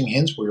crowdsourcing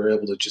hints, we were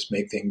able to just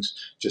make things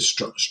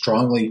just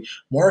strongly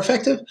more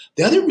effective.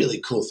 The other really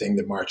cool thing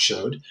that March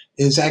showed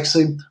is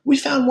actually we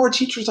found more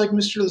teachers like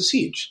Mr.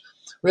 Lesage.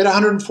 We had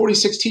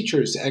 146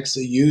 teachers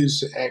actually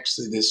use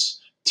this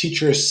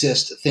teacher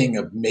assist thing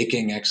of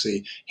making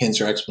actually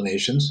hints or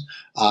explanations.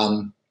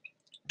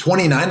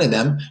 29 of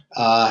them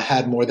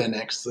had more than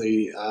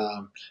actually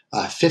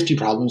 50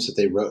 problems that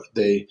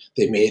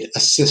they made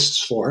assists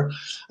for.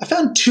 I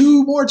found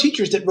 2 more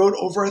teachers that wrote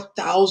over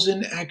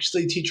 1,000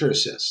 actually teacher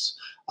assists.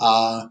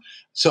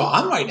 So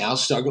I'm right now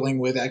struggling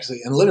with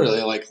actually, and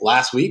literally like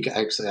last week,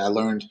 actually, I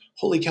learned,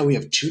 holy cow, we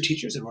have 2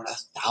 teachers that wrote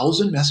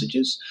 1,000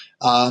 messages.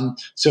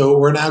 So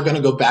we're now going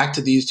to go back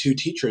to these 2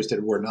 teachers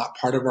that were not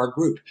part of our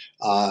group.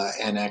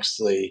 And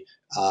actually,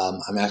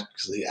 I'm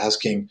actually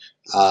asking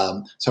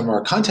some of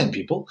our content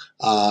people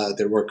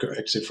that work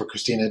actually for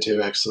Christina to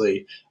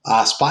actually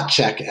spot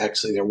check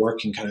actually their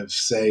work and kind of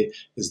say,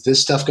 is this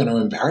stuff going to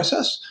embarrass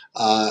us?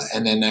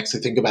 And then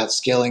actually think about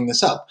scaling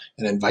this up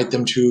and invite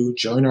them to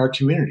join our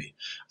community.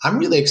 I'm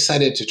really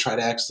excited to try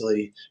to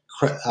actually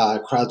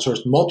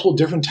crowdsource multiple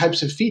different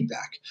types of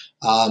feedback.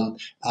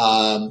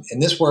 In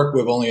this work,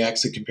 we've only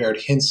actually compared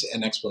hints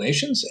and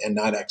explanations and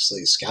not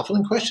actually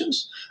scaffolding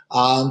questions.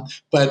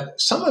 But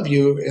some of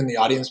you in the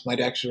audience might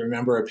actually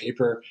remember a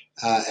paper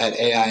at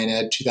AI and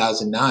Ed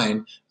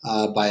 2009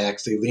 by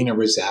actually Lena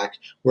Rizak,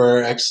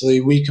 where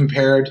actually we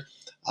compared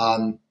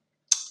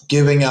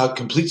giving out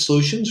complete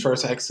solutions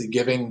versus actually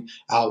giving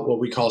out what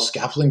we call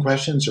scaffolding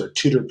questions or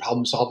tutored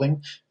problem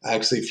solving,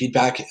 actually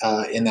feedback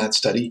in that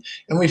study.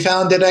 And we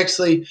found that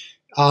actually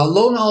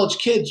low knowledge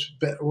kids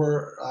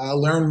were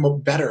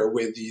learn better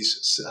with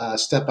these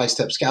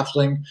step-by-step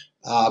scaffolding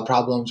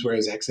problems,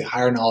 whereas actually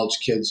higher knowledge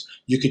kids,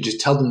 you could just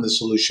tell them the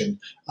solution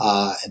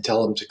and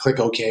tell them to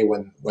click OK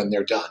when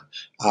they're done.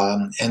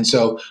 And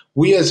so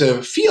we as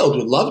a field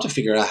would love to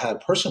figure out how to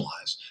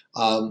personalize.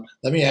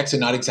 Let me actually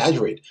not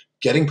exaggerate.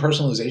 Getting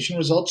personalization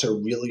results are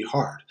really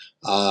hard,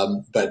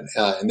 but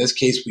in this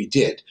case we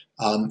did.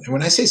 And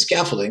when I say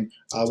scaffolding,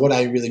 what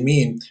I really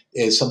mean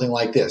is something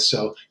like this.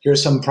 So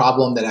here's some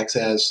problem that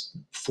actually has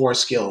 4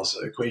 skills: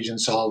 equation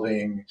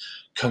solving,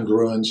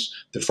 congruence.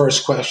 The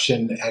first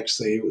question,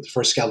 actually, the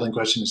first scaffolding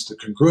question is the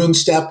congruence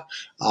step,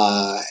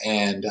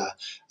 and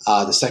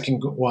the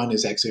second one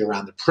is actually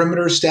around the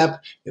perimeter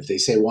step. If they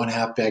say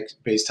 1/2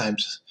 base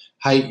times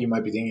height, you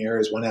might be thinking here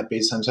is 1/2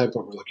 base times height,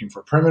 but we're looking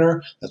for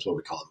perimeter. That's what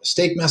we call a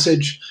mistake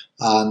message.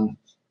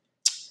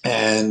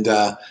 And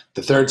the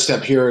third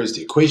step here is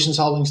the equation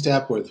solving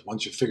step, where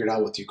once you've figured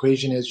out what the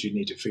equation is, you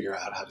need to figure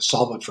out how to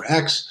solve it for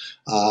x.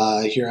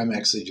 Here I'm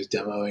actually just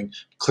demoing,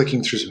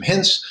 clicking through some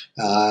hints.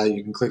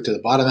 You can click to the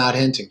bottom out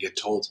hint and get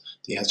told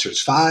the answer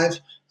is 5.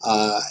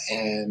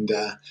 And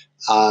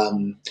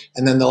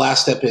then the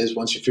last step is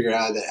once you figure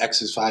out that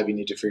x is 5, you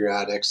need to figure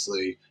out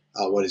actually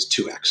what is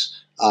 2x.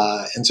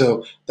 And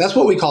so that's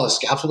what we call a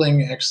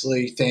scaffolding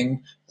actually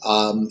thing.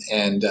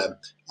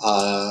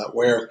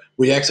 Where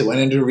we actually went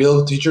into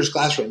real teachers'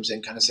 classrooms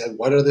and kind of said,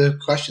 what are the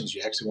questions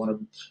you actually want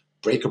to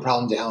break a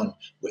problem down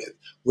with?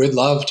 We'd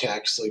love to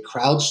actually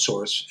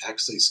crowdsource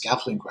actually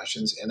scaffolding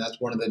questions, and that's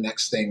one of the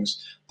next things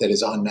that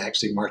is on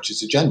actually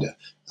March's agenda.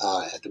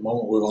 At the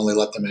moment, we've only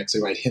let them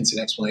actually write hints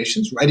and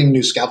explanations. Writing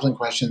new scaffolding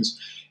questions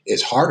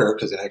is harder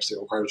because it actually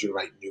requires you to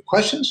write new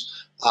questions,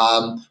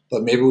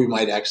 but maybe we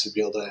might actually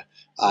be able to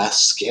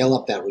scale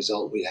up that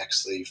result we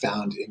actually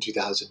found in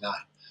 2009.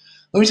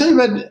 Let me tell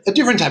you about a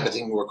different type of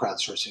thing we're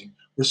crowdsourcing: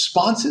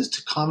 responses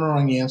to common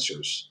wrong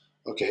answers,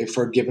 okay,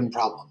 for a given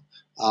problem.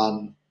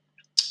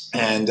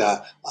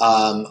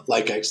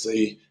 Like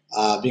actually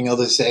being able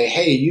to say,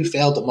 hey, you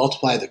failed to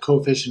multiply the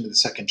coefficient of the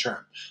second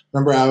term.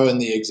 Remember how in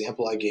the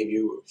example I gave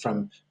you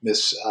from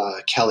Miss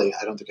Kelly,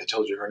 I don't think I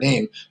told you her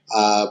name,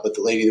 but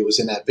the lady that was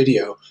in that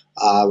video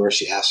where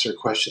she asked her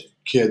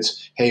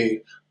kids,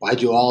 hey,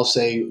 why'd you all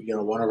say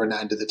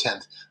 1/9 to the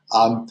 10th?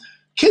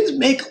 Kids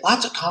make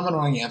lots of common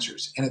wrong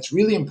answers, and it's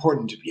really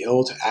important to be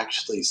able to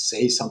actually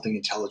say something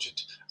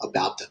intelligent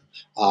about them.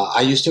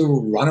 I used to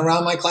run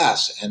around my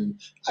class, and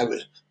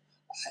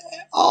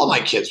all my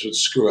kids would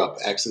screw up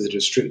actually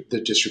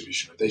the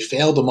distribution. They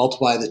failed to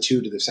multiply the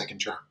 2 to the second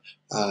term.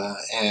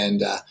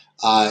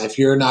 If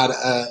you're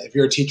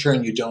a teacher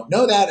and you don't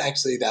know that,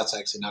 actually, that's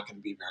actually not going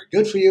to be very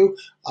good for you.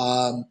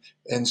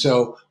 And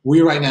so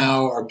we right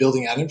now are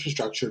building out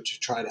infrastructure to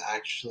try to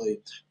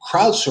actually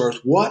crowdsource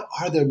what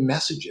are the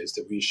messages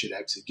that we should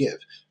actually give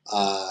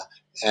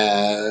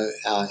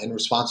in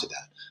response to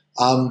that.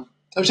 I'll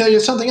tell you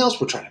something else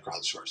we're trying to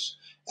crowdsource.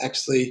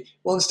 Actually,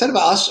 well, instead of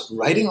us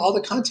writing all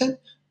the content,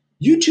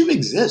 YouTube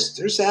exists.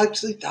 There's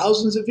actually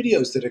thousands of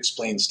videos that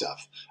explain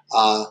stuff.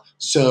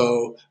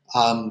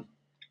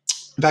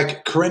 In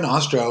fact, Corinne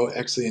Ostro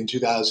actually in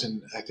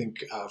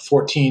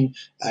 2014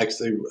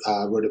 actually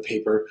wrote a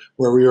paper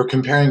where we were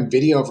comparing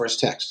video versus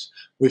text.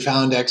 We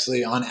found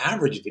actually on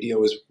average video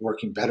was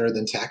working better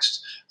than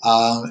text.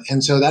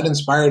 And so that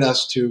inspired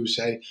us to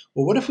say,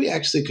 well, what if we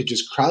actually could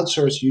just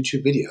crowdsource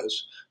YouTube videos?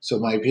 So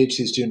my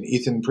PhD student,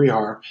 Ethan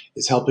Prihar,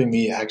 is helping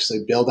me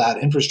actually build that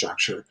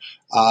infrastructure.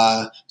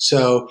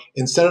 So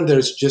instead of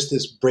there's just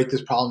this break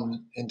this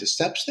problem into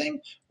steps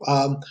thing,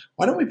 why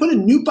don't we put a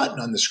new button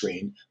on the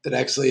screen that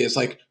actually is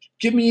like,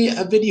 give me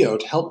a video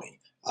to help me.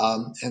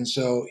 And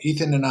so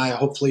Ethan and I,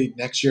 hopefully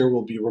next year,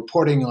 will be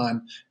reporting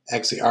on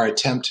actually our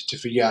attempt to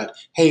figure out,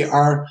 hey,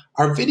 our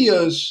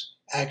videos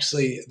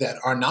actually that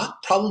are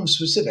not problem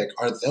specific,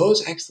 are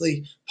those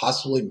actually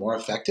possibly more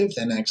effective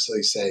than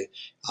actually say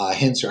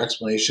hints or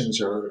explanations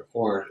or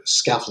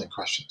scaffolding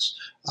questions?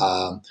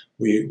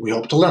 We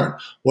hope to learn.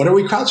 What are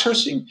we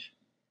crowdsourcing?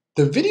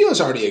 The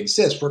videos already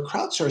exist. We're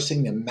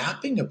crowdsourcing the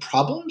mapping of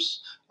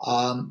problems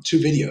to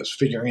videos,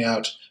 figuring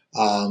out.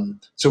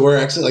 So we're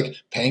actually like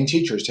paying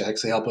teachers to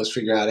actually help us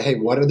figure out, hey,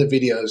 what are the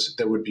videos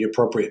that would be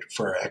appropriate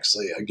for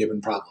actually a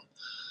given problem?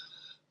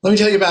 Let me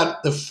tell you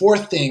about the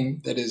fourth thing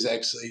that is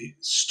actually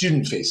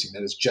student-facing,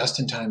 that is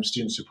just-in-time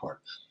student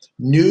support.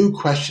 New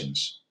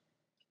questions,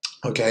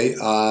 okay,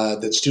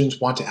 that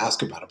students want to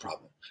ask about a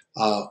problem.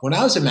 When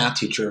I was a math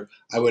teacher,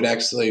 I would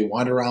actually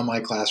wander around my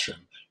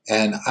classroom,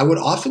 and I would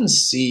often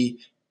see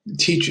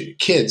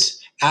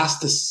kids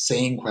ask the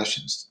same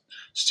questions.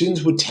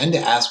 Students would tend to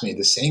ask me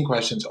the same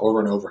questions over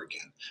and over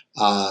again.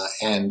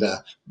 And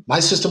my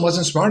system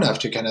wasn't smart enough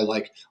to kind of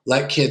like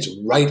let kids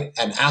write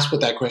and ask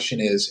what that question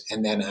is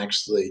and then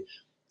actually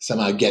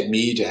somehow get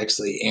me to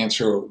actually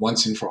answer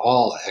once and for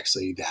all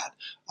actually that.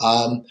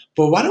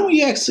 But why don't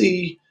we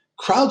actually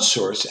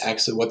crowdsource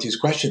actually what these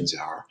questions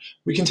are?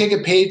 We can take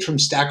a page from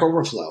Stack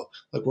Overflow.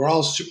 Like we're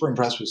all super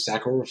impressed with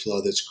Stack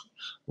Overflow that's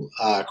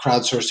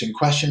crowdsourcing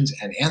questions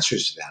and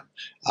answers to them.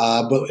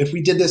 But if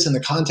we did this in the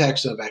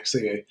context of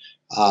actually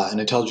an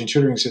intelligent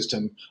tutoring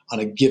system on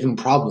a given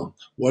problem,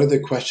 what are the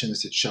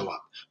questions that show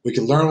up? We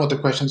can learn what the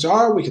questions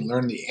are. We can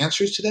learn the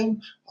answers to them,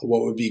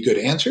 what would be good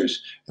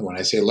answers. And when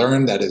I say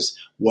learn, that is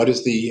what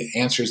is the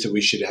answers that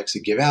we should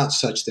actually give out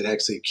such that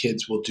actually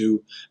kids will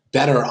do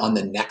better on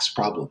the next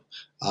problem.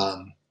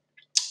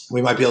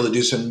 We might be able to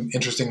do some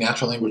interesting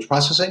natural language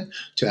processing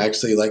to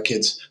actually let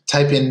kids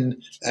type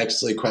in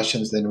actually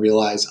questions, then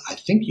realize, I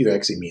think you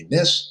actually mean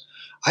this.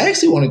 I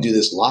actually want to do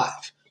this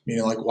live.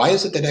 Meaning, like, why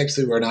is it that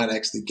actually we're not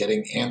actually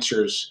getting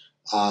answers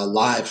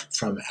live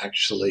from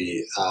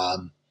actually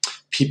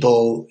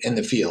people in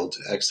the field,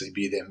 actually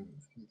be them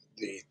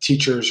the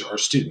teachers or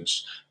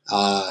students?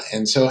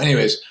 And so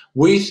anyways,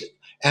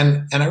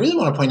 and I really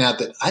want to point out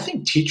that I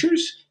think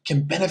teachers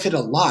can benefit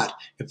a lot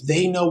if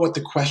they know what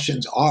the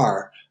questions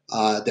are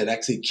that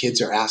actually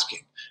kids are asking.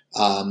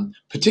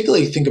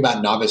 Particularly think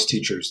about novice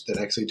teachers that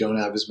actually don't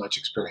have as much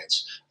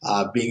experience.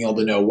 Being able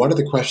to know what are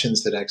the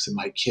questions that actually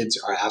my kids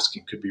are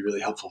asking could be really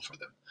helpful for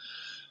them.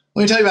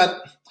 Let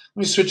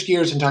me switch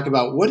gears and talk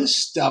about what is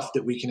stuff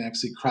that we can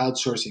actually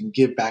crowdsource and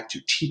give back to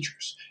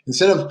teachers.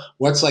 Instead of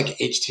what's like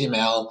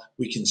HTML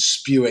we can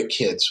spew at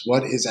kids,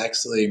 what is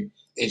actually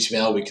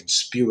HTML we can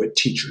spew at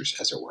teachers,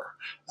 as it were.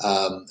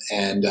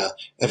 And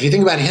if you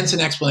think about hints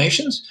and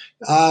explanations,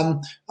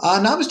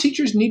 novice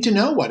teachers need to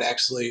know what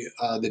actually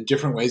the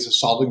different ways of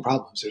solving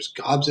problems. There's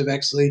gobs of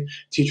actually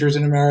teachers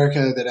in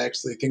America that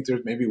actually think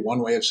there's maybe one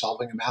way of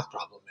solving a math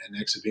problem, and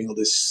actually being able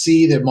to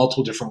see the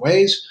multiple different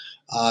ways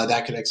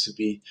that could actually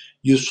be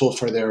useful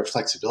for their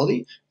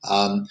flexibility.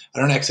 I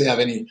don't actually have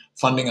any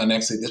funding on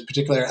actually this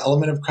particular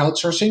element of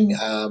crowdsourcing,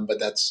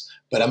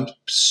 but I'm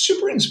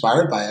super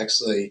inspired by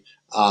actually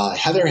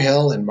Heather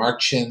Hill and Mark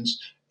Chin's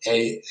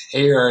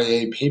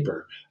ARA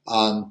paper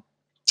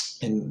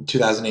in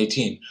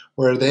 2018,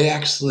 where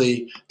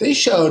they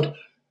showed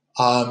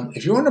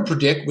if you want to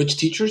predict which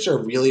teachers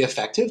are really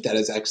effective,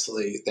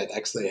 that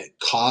actually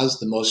cause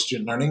the most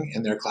student learning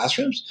in their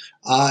classrooms,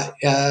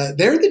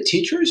 they're the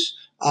teachers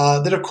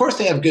that, of course,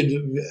 they have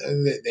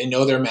they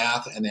know their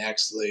math and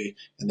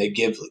they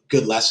give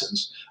good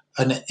lessons.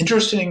 An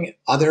interesting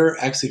other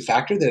actually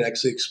factor that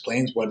actually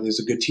explains what is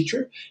a good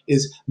teacher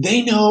is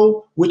they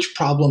know which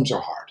problems are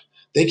hard.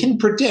 They can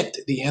predict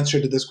the answer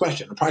to this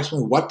question.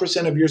 Approximately what %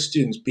 of your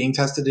students being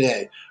tested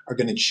today are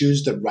going to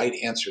choose the right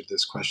answer to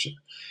this question?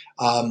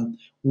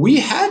 We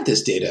have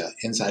this data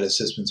inside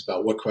ASSISTments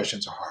about what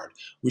questions are hard.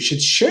 We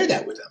should share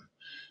that with them.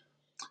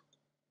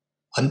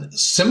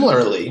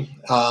 Similarly,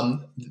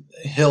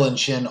 Hill and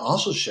Chin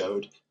also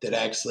showed that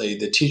actually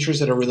the teachers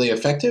that are really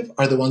effective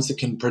are the ones that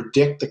can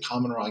predict the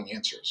common wrong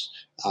answers.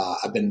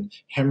 I've been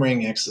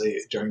hammering actually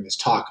during this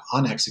talk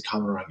on actually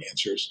common wrong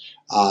answers,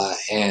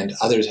 and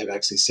others have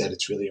actually said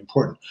it's really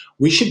important.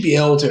 We should be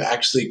able to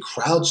actually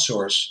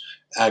crowdsource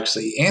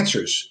actually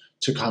answers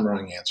to common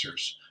wrong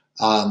answers.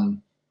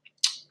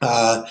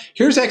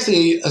 Here's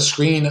actually a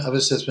screen of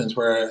ASSISTments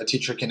where a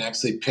teacher can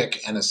actually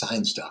pick and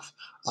assign stuff.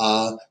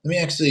 Let me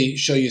actually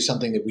show you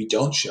something that we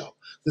don't show.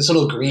 This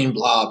little green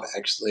blob,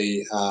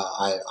 actually,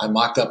 I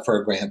mocked up for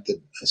a grant that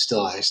I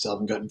still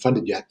haven't gotten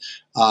funded yet.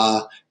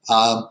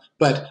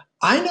 But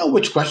I know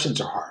which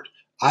questions are hard.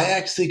 I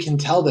actually can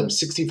tell them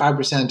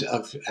 65%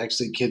 of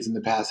actually kids in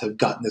the past have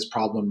gotten this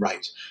problem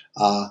right.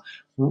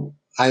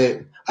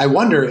 I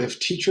wonder if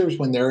teachers,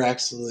 when they're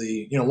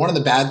actually, one of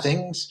the bad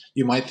things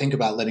you might think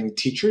about letting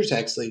teachers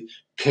actually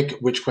pick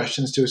which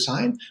questions to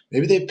assign,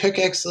 maybe they pick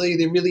actually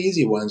the really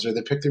easy ones or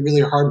they pick the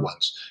really hard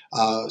ones.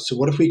 So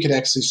what if we could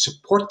actually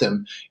support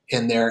them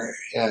in their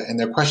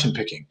question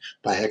picking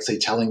by actually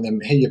telling them,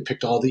 hey, you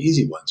picked all the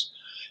easy ones?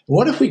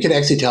 What if we could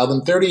actually tell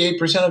them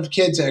 38% of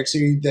kids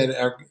actually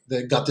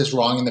that got this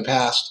wrong in the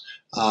past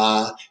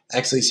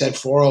actually said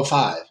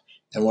 405?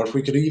 And what if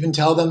we could even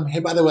tell them, hey,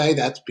 by the way,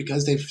 that's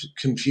because they've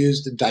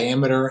confused the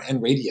diameter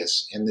and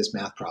radius in this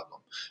math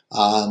problem.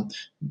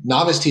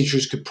 Novice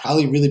teachers could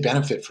probably really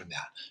benefit from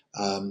that.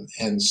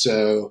 And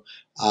so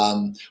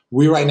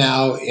we right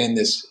now in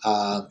this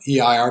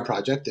EIR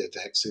project that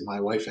actually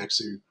my wife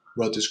actually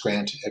wrote this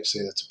grant.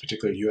 Actually, that's a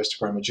particular U.S.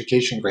 Department of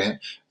Education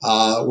grant.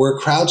 We're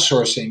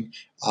crowdsourcing.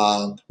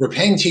 We're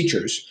paying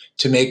teachers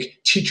to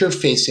make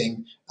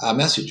teacher-facing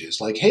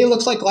messages like, hey, it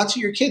looks like lots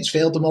of your kids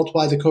failed to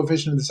multiply the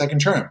coefficient of the second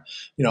term.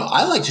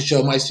 I like to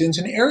show my students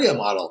an area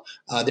model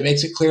that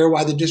makes it clear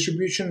why the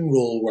distribution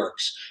rule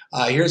works.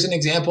 Here's an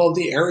example of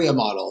the area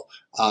model.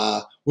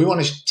 We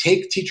want to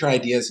take teacher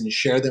ideas and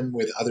share them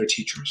with other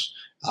teachers.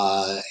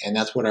 And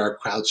that's what our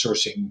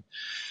crowdsourcing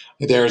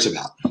there is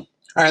about.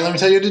 All right, let me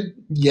tell you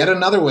yet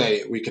another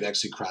way we could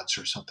actually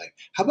crowdsource something.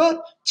 How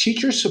about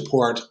teacher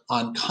support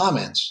on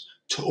comments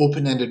to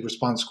open-ended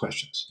response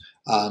questions?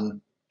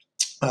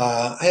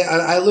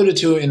 I alluded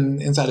to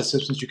inside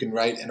ASSISTments, you can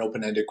write an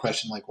open-ended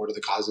question like, what are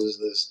the causes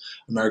of this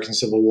American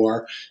Civil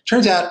War?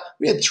 Turns out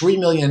we had 3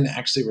 million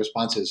actually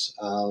responses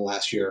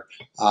last year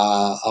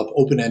of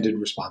open-ended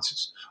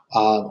responses.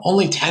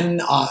 Only 10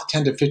 to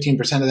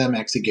 15% of them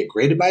actually get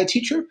graded by a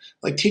teacher.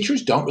 Like,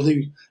 teachers don't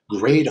really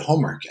grade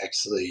homework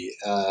actually,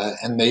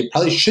 and they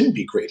probably shouldn't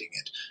be grading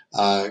it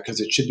because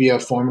it should be a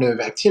formative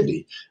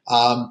activity.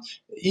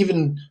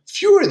 Even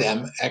fewer of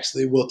them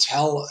actually will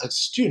tell a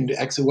student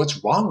actually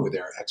what's wrong with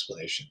their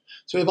explanation.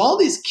 So we have all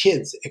these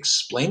kids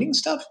explaining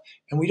stuff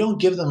and we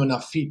don't give them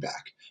enough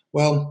feedback.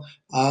 Well,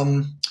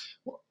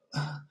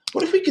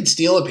 what if we could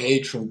steal a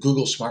page from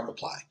Google Smart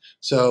Reply?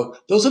 So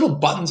those little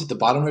buttons at the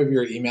bottom of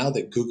your email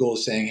that Google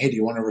is saying, hey, do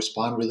you want to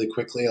respond really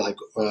quickly, like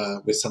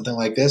with something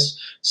like this?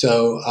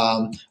 So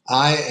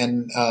I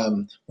and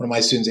one of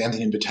my students,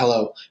 Anthony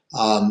Botello,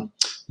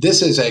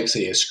 this is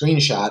actually a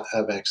screenshot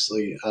of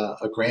actually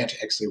a grant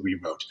actually we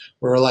wrote.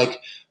 Where we're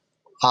like,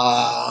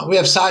 we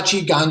have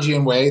Sachi, Ganji,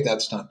 and Wei.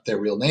 That's not their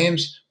real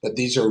names, but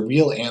these are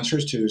real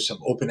answers to some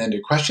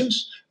open-ended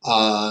questions.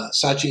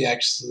 Sachi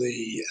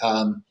actually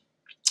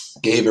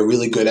gave a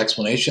really good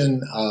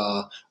explanation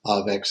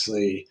of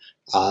actually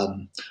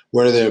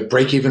where the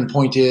break-even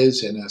point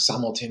is in a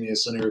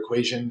simultaneous linear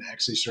equation,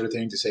 actually sort of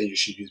thing, to say you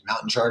should use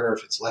mountain charter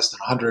if it's less than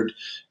 100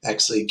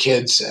 actually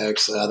kids,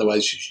 actually,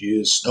 otherwise you should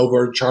use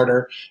snowbird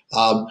charter.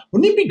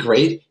 Wouldn't it be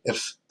great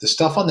if the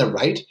stuff on the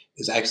right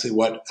is actually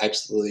what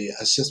actually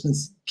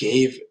ASSISTments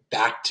gave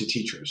back to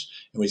teachers?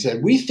 And we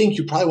said, we think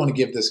you probably want to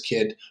give this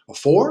kid a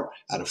 4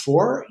 out of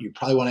 4. You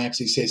probably want to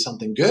actually say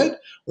something good.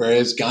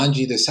 Whereas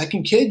Ganji, the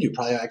second kid, you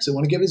probably actually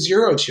want to give a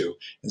 0 to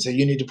and say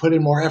you need to put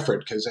in more effort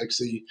because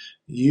actually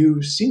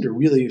you seem to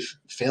really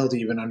fail to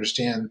even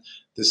understand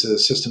this is a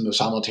system of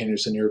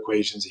simultaneous linear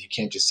equations and you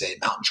can't just say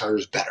mountain charter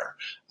is better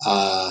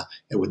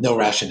and with no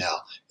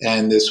rationale.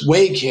 And this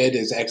Wei kid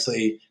is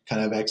actually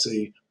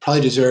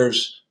probably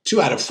deserves 2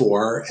 out of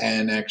 4,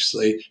 and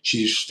actually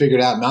she's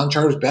figured out mountain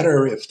charter is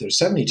better if there's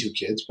 72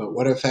 kids, but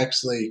what if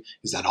actually,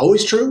 is that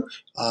always true?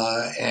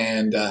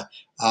 So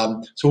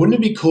wouldn't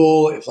it be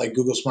cool if, like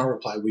Google Smart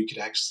Reply, we could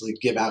actually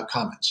give out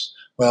comments?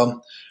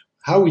 Well,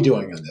 how are we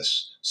doing on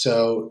this?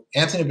 So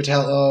Anthony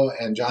Botello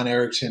and John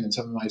Erickson and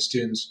some of my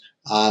students,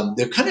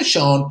 they've kind of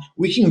shown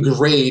we can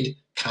grade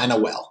kind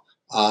of well.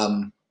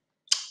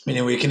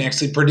 Meaning we can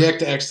actually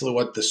predict actually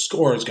what the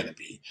score is going to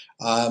be.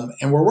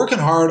 And we're working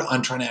hard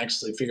on trying to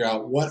actually figure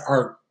out what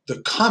are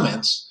the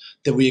comments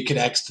that we could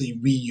actually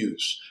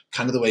reuse,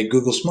 kind of the way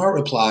Google Smart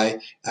Reply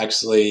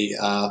actually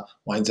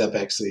winds up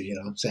actually,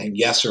 saying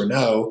yes or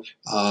no.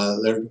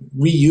 They're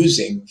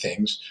reusing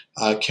things.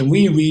 Can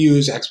we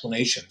reuse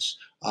explanations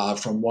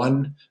from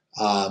one,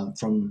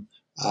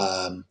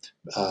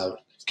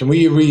 can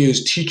we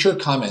reuse teacher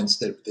comments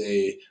that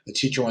the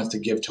teacher wants to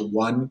give to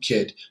one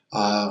kid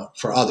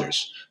for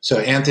others? So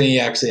Anthony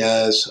actually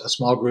has a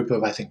small group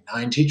of, I think,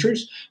 9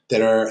 teachers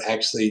that are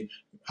actually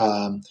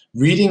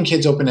reading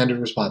kids' open-ended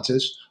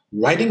responses,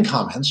 writing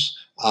comments,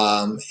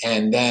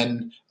 and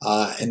then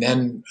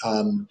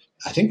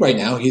I think right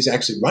now he's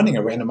actually running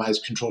a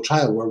randomized control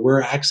trial where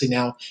we're actually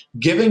now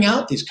giving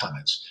out these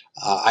comments.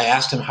 I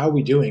asked him, how are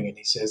we doing? And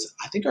he says,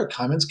 I think our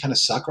comments kind of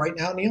suck right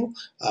now, Neil.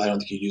 I don't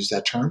think you used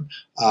that term.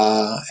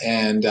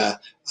 But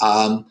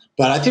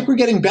I think we're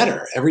getting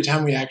better every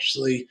time we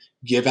actually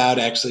give out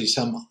actually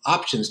some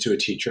options to a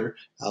teacher.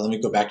 Let me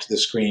go back to the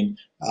screen.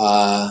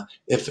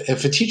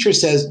 If a teacher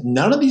says,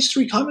 none of these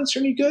 3 comments are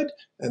any good,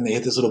 and they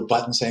hit this little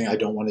button saying, I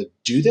don't want to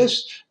do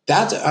this,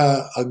 that's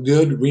a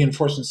good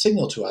reinforcement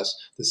signal to us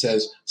that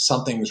says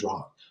something's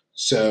wrong.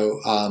 So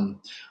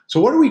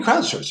what are we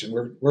crowdsourcing?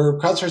 We're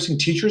crowdsourcing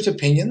teachers'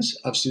 opinions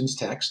of students'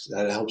 text.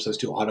 That helps us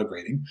do auto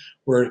grading.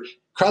 We're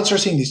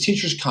crowdsourcing these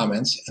teachers'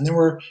 comments, and then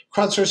we're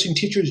crowdsourcing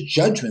teachers'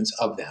 judgments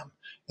of them.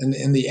 And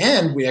in the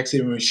end, we actually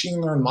have a machine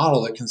learned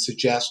model that can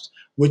suggest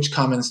which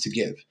comments to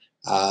give.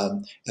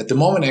 At the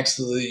moment,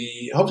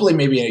 actually, hopefully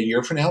maybe in a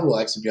year from now, we'll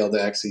actually be able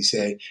to actually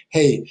say,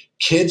 hey,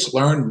 kids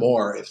learn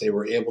more if they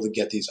were able to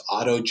get these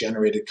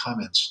auto-generated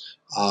comments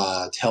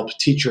to help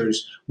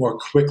teachers more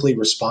quickly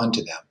respond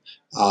to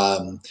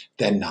them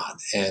than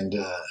not. And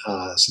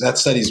so that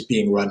study is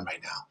being run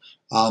right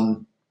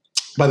now.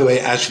 By the way,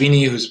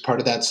 Ashvini, who's part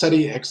of that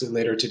study, actually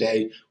later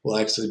today will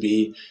actually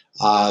be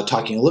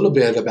talking a little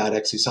bit about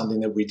actually something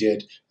that we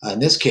did in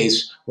this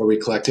case where we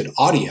collected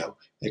audio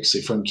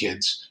actually from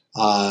kids.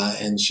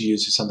 And she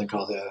uses something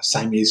called the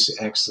Siamese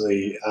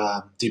actually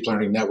deep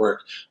learning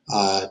network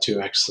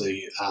to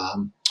actually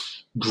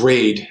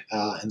grade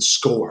and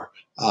score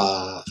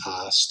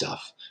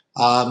stuff.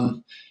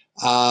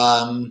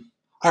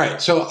 All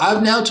right, so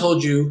I've now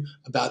told you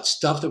about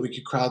stuff that we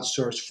could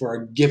crowdsource for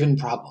a given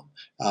problem,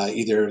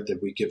 either that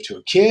we give to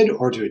a kid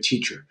or to a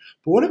teacher.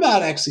 But what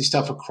about actually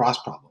stuff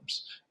across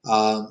problems?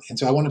 And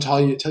so I want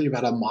to tell you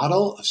about a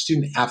model of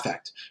student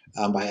affect.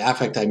 By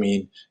affect, I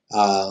mean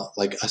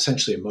like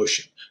essentially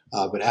emotion.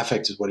 But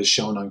affect is what is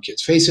shown on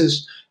kids'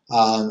 faces.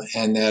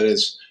 And that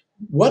is,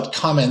 what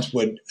comments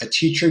would a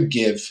teacher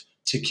give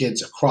to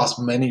kids across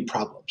many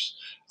problems?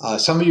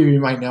 Some of you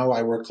might know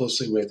I work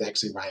closely with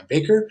actually Ryan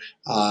Baker,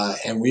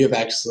 and we have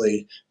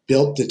actually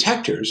built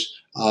detectors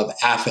of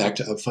affect,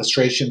 of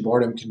frustration,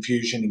 boredom,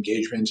 confusion,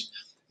 engagement,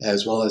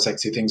 as well as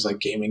actually things like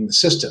gaming the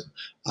system,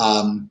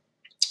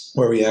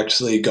 where we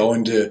actually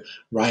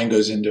Ryan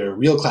goes into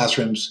real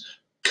classrooms,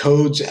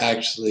 codes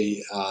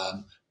actually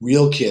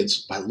real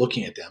kids by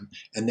looking at them,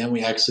 and then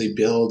we actually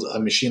build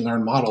a machine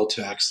learned model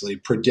to actually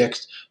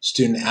predict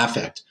student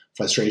affect,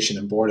 frustration,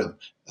 and boredom.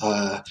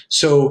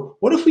 So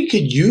what if we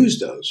could use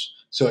those?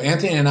 So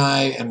Anthony and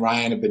I and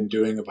Ryan have been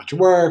doing a bunch of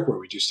work where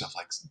we do stuff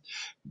like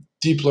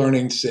deep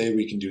learning to say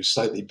we can do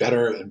slightly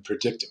better and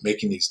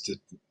making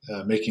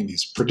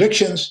these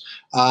predictions.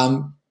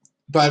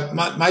 But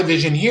my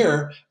vision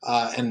here,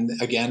 and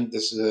again,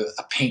 this is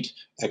a paint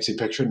actually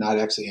picture, not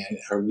actually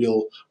a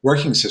real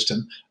working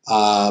system,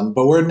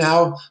 but we're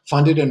now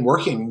funded and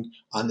working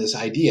on this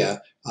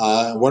idea.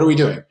 What are we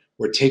doing?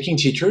 We're taking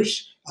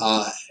teachers,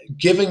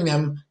 giving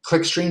them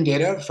clickstream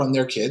data from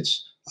their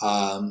kids,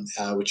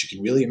 which you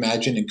can really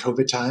imagine in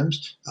COVID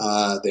times,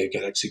 they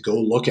can actually go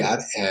look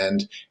at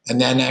and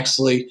then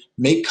actually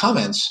make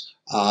comments.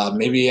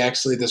 Maybe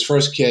actually this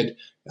first kid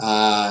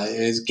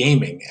is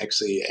gaming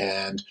actually,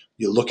 and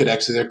you look at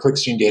actually their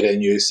clickstream data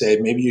and you say,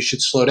 maybe you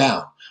should slow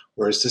down.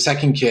 Whereas the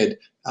second kid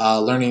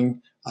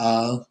learning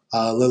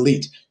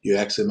Lilith, you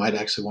might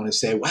want to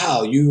say,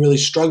 wow, you really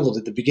struggled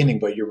at the beginning,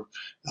 but you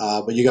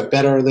got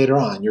better later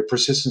on. Your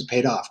persistence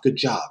paid off. Good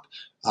job.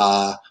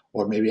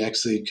 Or maybe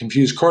actually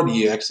confused Courtney,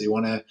 you actually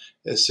want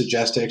to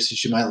suggest actually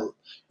she might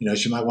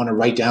want to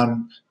write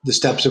down the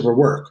steps of her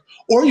work.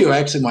 Or you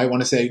actually might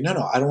want to say,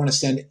 no, I don't want to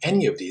send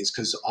any of these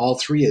because all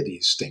 3 of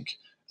these stink.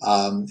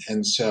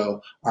 And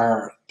so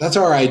that's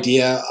our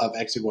idea of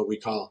actually what we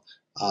call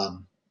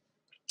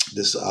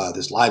this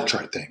live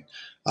chart thing.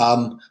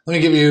 Let me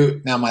give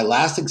you now my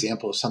last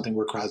example of something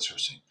we're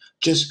crowdsourcing.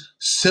 Just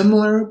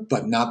similar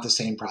but not the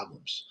same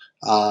problems.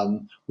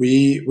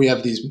 We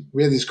have these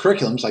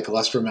curriculums like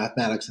illustrative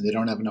mathematics, and they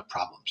don't have enough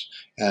problems.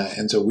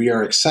 And so we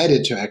are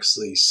excited to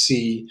actually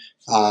see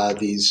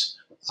these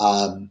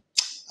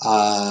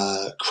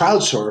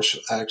crowdsource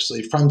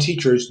actually from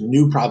teachers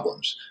new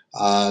problems.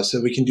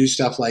 So we can do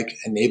stuff like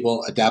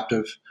enable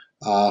adaptive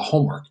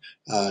homework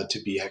to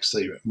be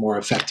actually more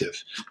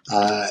effective.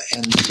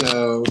 And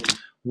so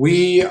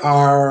we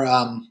are,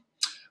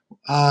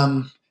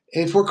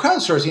 if we're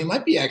crowdsourcing, it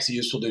might be actually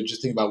useful to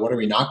just think about what are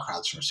we not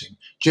crowdsourcing.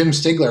 Jim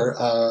Stigler,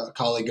 a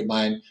colleague of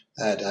mine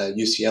at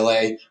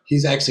UCLA,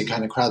 he's actually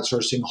kind of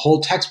crowdsourcing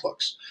whole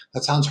textbooks.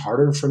 That sounds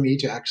harder for me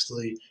to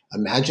actually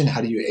imagine.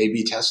 How do you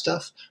A/B test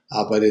stuff?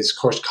 But his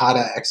course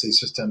Kata actually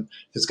system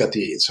has got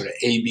the sort of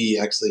A/B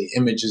actually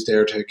images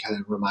there to kind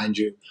of remind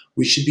you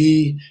we should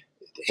be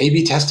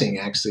A/B testing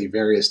actually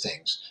various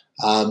things.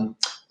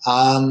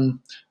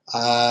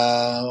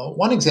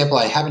 One example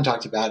I haven't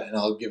talked about, and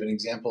I'll give an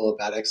example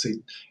about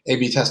actually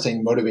A/B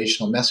testing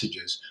motivational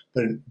messages.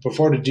 But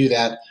before to do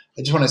that,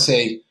 I just want to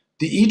say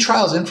the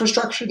e-trials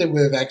infrastructure that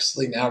we've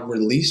actually now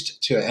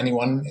released to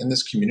anyone in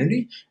this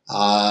community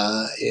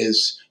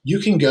is you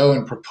can go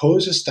and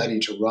propose a study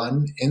to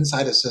run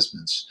inside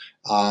ASSISTments,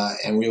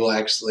 and we will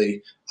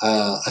actually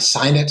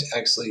assign it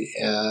actually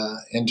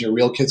into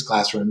real kids'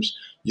 classrooms.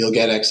 You'll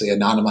get actually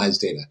anonymized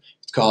data.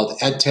 It's called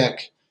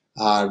EdTech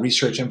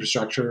Research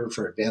Infrastructure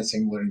for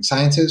Advancing Learning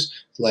Sciences,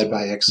 led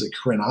by actually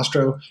Corinne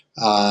Ostro.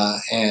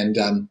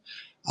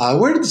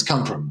 Where did this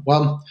come from?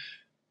 Well,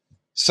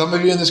 some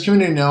of you in this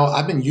community know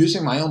I've been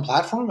using my own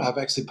platform. I've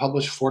actually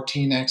published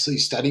 14 actually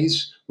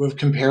studies. We've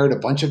compared a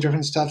bunch of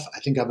different stuff. I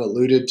think I've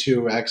alluded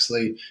to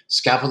actually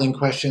scaffolding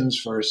questions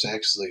versus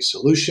actually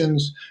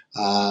solutions.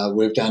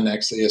 We've done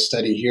actually a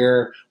study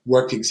here,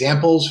 worked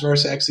examples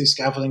versus actually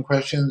scaffolding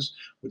questions.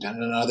 We've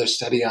done another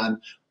study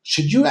on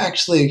should you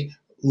actually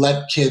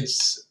let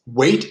kids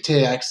wait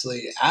to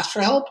actually ask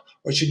for help,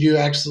 or should you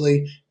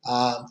actually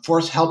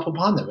force help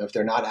upon them if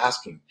they're not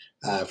asking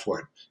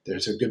for it?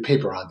 There's a good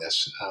paper on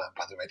this.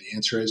 By the way, the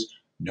answer is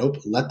nope.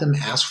 Let them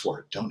ask for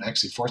it. Don't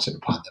actually force it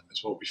upon them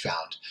is what we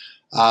found.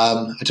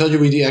 I told you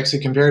we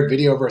actually compared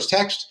video versus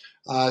text.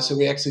 So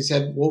we actually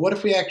said, well, what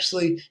if we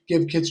actually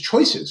give kids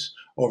choices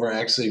over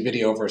actually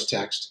video versus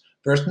text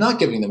versus not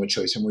giving them a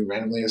choice, and we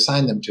randomly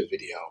assign them to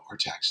video or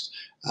text?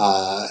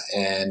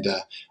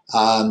 Rena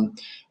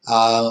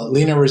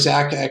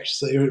Razak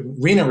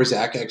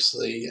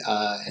actually,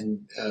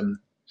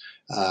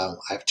 I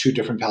have two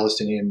different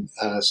Palestinian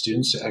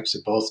students,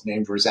 actually both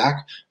named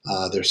Razak.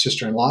 They're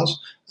sister-in-laws.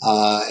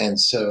 And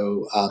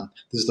so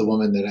this is the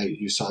woman that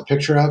you saw a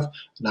picture of,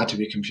 not to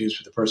be confused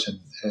with the person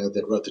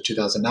that wrote the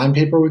 2009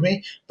 paper with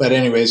me. But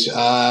anyways,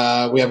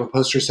 we have a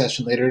poster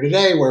session later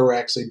today where we're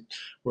actually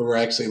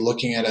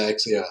looking at a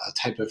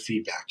type of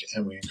feedback,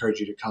 and we encourage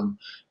you to come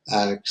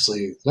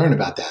actually learn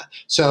about that.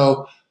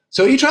 So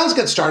e-trials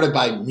got started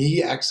by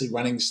me actually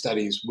running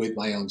studies with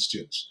my own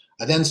students.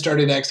 I then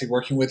started actually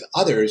working with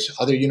other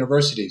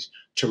universities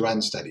to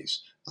run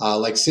studies.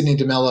 Like Sydney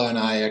DeMello and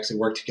I actually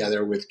worked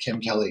together with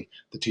Kim Kelly,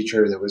 the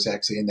teacher that was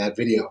actually in that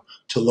video,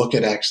 to look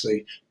at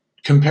actually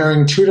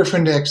comparing two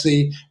different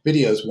actually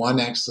videos. One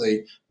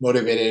actually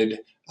motivated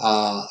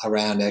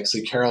around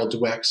actually Carol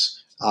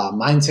Dweck's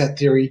mindset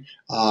theory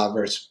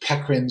versus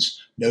Pekrin's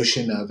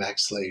notion of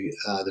actually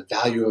the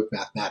value of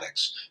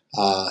mathematics.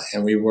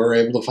 And we were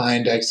able to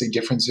find actually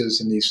differences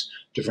in these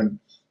different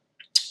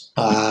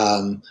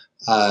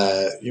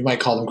you might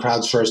call them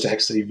crowdsourced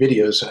actually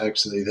videos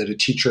actually that a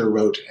teacher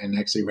wrote and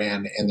actually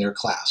ran in their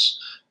class.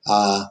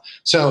 If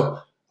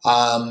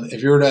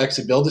you were to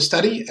actually build a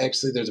study,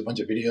 actually there's a bunch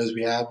of videos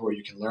we have where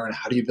you can learn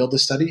how do you build a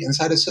study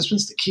inside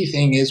ASSISTments. The key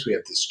thing is we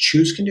have this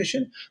choose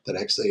condition that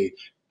actually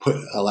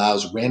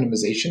allows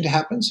randomization to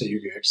happen, so you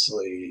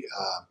actually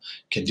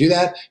can do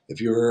that.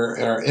 If you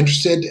are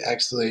interested,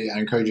 actually, I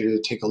encourage you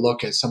to take a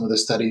look at some of the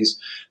studies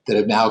that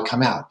have now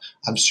come out.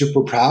 I'm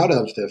super proud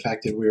of the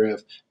fact that we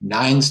have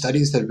 9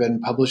 studies that have been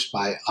published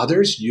by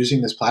others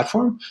using this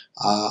platform.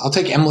 I'll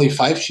take Emily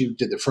Fife. She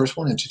did the first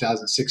one in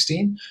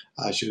 2016.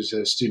 She was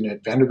a student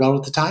at Vanderbilt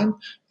at the time,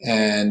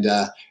 and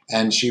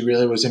she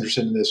really was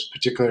interested in this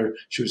particular.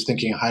 She was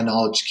thinking high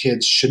knowledge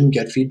kids shouldn't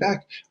get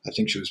feedback. I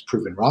think she was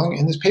proven wrong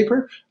in this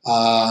paper.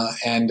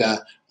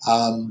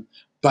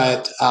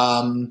 But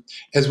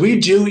as we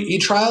do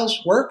e-trials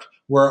work,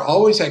 we're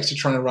always actually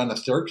trying to run a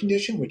third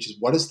condition, which is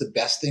what is the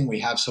best thing we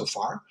have so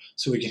far?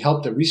 So we can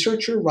help the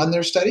researcher run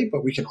their study,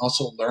 but we can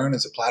also learn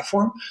as a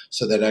platform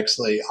so that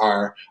actually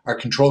our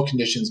control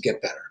conditions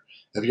get better.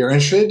 If you're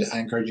interested, I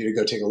encourage you to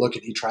go take a look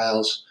at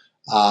eTrials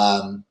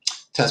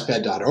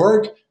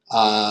testbed.org.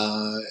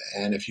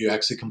 And if you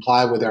actually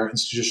comply with our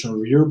institutional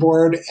review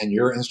board and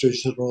your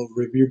institutional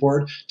review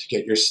board to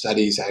get your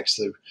studies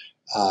actually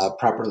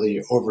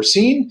properly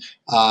overseen,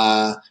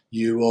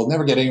 you will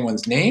never get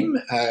anyone's name,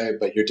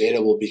 but your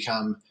data will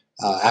become,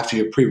 after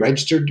you've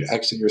pre-registered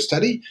actually your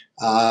study,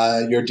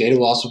 your data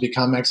will also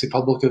become actually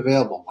publicly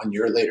available 1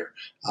 year later.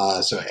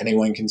 So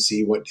anyone can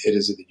see what it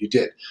is that you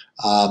did.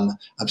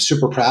 I'm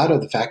super proud of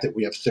the fact that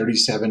we have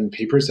 37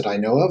 papers that I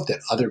know of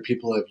that other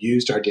people have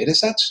used our data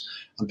sets.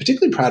 I'm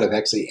particularly proud of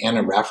actually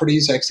Anna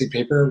Rafferty's actually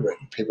paper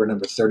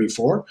number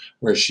 34,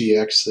 where she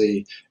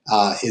actually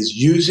is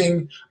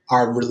using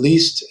our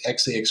released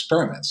actually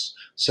experiments.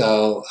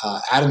 So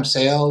Adam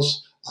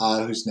Sales,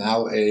 who's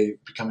now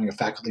becoming a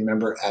faculty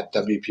member at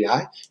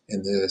WPI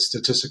in the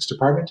statistics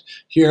department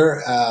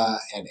here,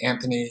 and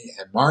Anthony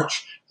and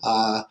March,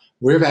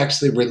 we've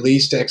actually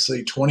released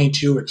actually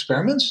 22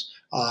 experiments,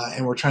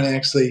 and we're trying to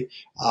actually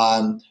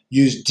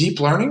use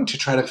deep learning to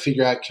try to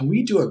figure out, can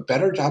we do a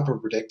better job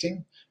of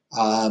predicting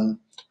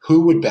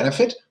who would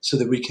benefit so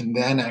that we can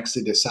then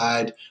actually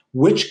decide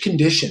which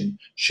condition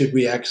should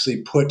we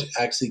actually put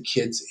actually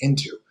kids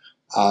into.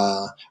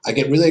 I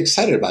get really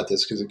excited about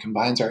this because it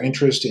combines our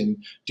interest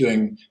in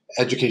doing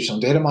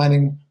educational data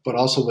mining, but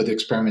also with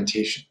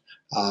experimentation.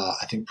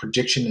 I think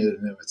prediction in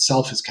and of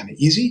itself is kind of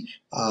easy,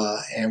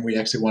 and we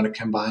actually want to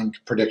combine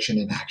prediction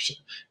and action.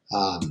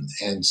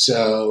 And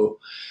so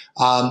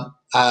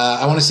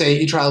I want to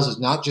say eTrials is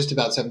not just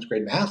about 7th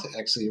grade math.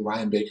 Actually,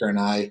 Ryan Baker and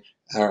I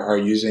are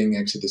using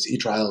actually this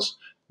eTrials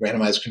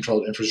randomized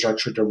controlled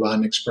infrastructure to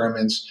run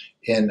experiments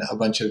in a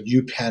bunch of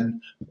UPenn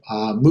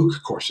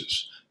MOOC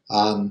courses.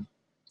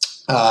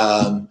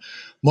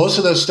 Most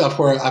of those stuff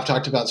where I've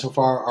talked about so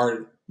far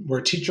are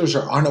where teachers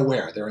are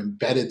unaware. They're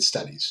embedded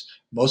studies,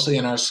 mostly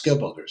in our skill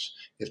builders.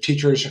 If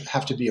teachers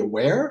have to be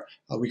aware,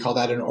 we call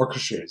that an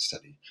orchestrated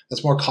study.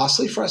 That's more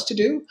costly for us to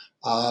do,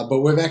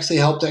 but we've actually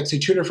helped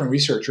two different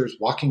researchers,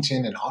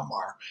 Walkington and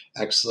Otmar,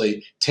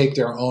 actually take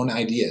their own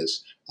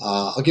ideas.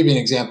 I'll give you an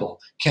example.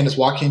 Candace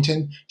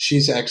Walkington,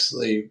 she's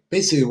actually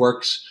basically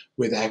works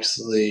with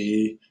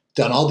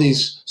done all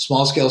these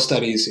small scale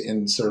studies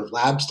in sort of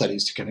lab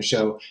studies to kind of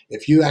show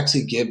if you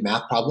actually give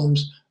math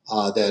problems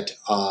that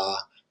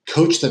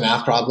coach the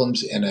math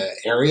problems in an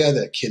area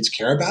that kids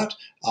care about,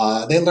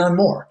 they learn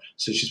more.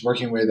 So she's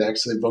working with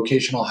actually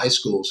vocational high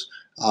schools,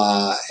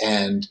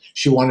 and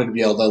she wanted to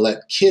be able to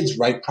let kids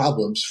write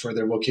problems for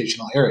their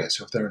vocational area.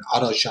 So if they're in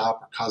auto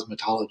shop or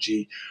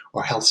cosmetology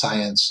or health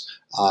science,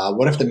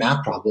 what if the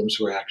math problems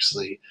were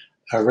actually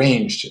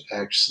arranged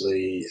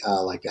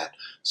like that?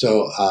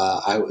 So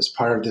I was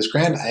part of this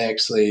grant. I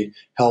actually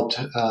helped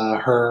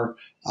her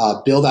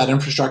build that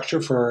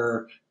infrastructure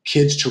for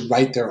kids to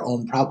write their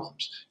own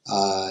problems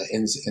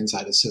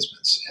inside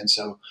ASSISTments. And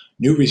so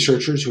new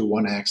researchers who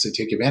want to actually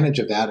take advantage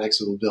of that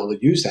actually will be able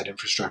to use that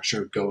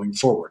infrastructure going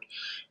forward.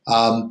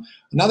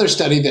 Another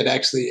study that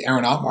actually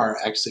Aaron Otmar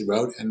actually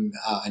wrote, and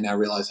I now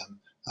realize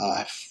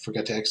I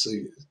forgot to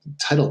actually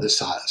title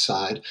this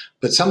side,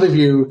 but some of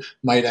you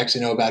might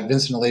actually know about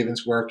Vincent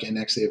Alavin's work in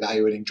actually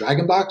evaluating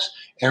DragonBox.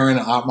 Aaron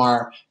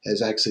Otmar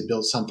has actually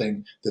built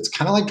something that's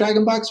kind of like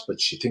DragonBox,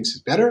 but she thinks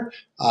is better.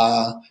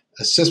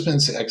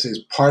 ASSISTments actually is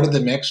part of the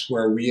mix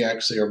where we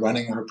actually are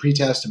running our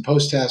pre-test and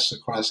post-tests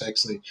across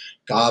actually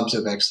gobs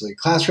of actually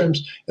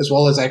classrooms, as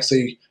well as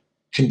actually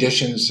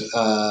conditions,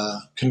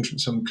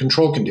 some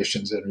control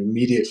conditions, an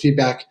immediate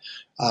feedback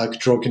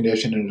control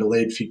condition and a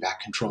delayed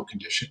feedback control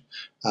condition.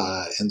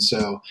 And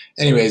so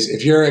anyways,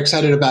 if you're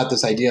excited about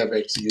this idea of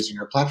actually using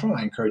our platform,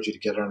 I encourage you to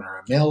get on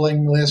our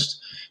mailing list.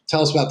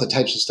 Tell us about the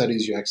types of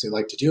studies you actually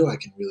like to do. I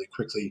can really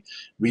quickly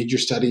read your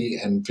study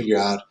and figure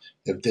out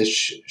if this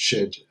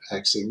should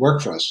actually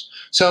work for us.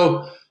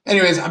 So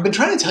anyways, I've been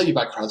trying to tell you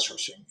about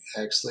crowdsourcing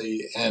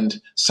actually,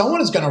 and someone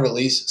is going to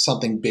release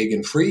something big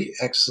and free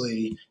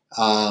actually.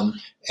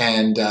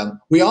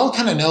 We all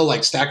kind of know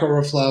like Stack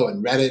Overflow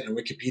and Reddit and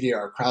Wikipedia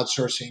are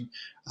crowdsourcing.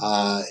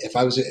 If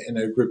I was in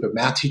a group of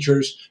math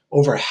teachers,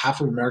 over half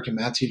of American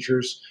math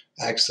teachers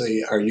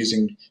actually are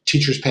using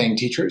teachers paying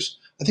teachers.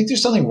 I think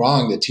there's something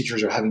wrong that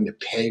teachers are having to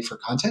pay for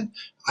content.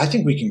 I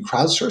think we can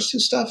crowdsource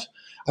this stuff.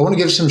 I want to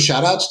give some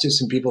shout outs to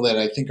some people that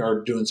I think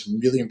are doing some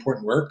really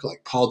important work,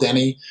 like Paul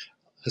Denny,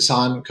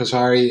 Hassan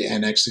Kosari,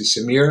 and actually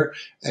Samir.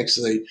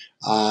 Actually,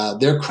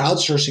 they're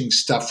crowdsourcing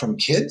stuff from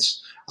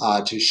kids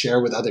to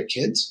share with other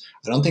kids.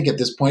 I don't think at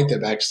this point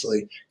they've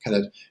actually kind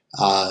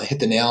of hit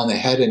the nail on the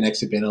head and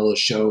actually been able to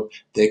show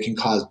they can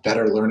cause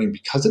better learning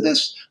because of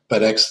this,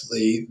 but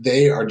actually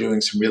they are doing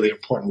some really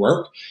important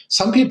work.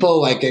 Some people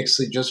like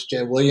actually Joseph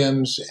J.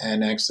 Williams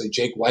and actually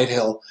Jake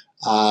Whitehill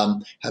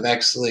have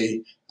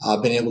actually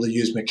been able to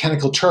use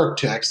Mechanical Turk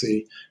to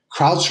actually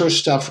crowdsource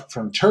stuff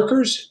from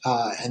Turkers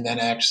and then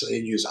actually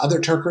use other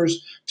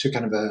Turkers to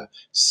kind of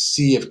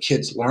see if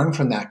kids learn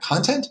from that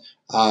content.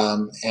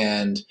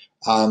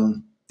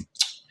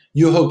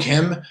 Yoo-Ho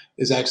Kim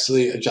is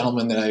actually a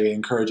gentleman that I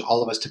encourage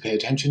all of us to pay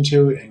attention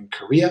to in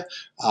Korea,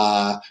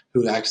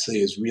 who actually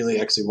is really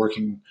actually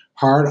working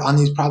hard on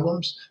these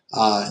problems.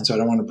 And so I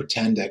don't want to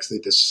pretend actually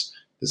this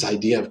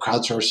idea of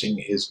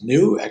crowdsourcing is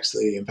new.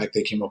 Actually, in fact,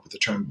 they came up with the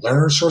term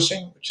learner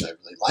sourcing, which I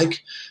really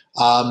like.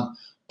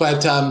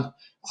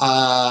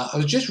 I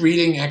was just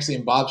reading actually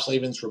in Bob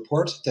Slavin's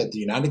report that the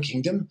United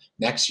Kingdom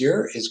next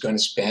year is going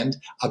to spend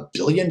 $1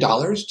 billion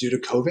due to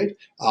COVID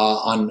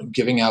on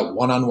giving out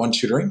one-on-one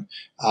tutoring.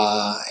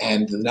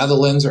 And the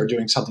Netherlands are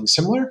doing something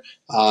similar.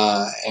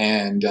 How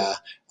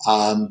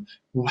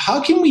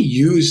can we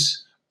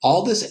use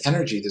all this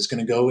energy that's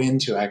going to go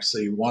into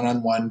actually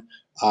one-on-one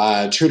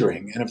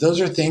tutoring? And if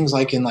those are things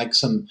like in like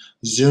some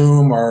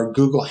Zoom or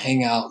Google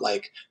Hangout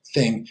like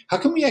thing, how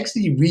can we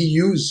actually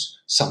reuse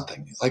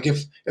something? Like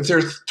if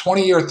there's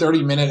 20 or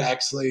 30 minute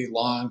actually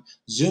long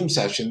Zoom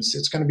sessions,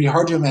 it's going to be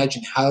hard to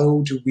imagine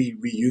how do we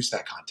reuse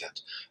that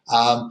content.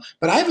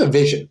 But I have a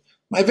vision.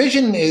 My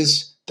vision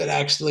is that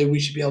actually we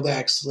should be able to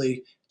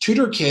actually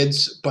tutor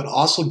kids, but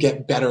also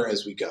get better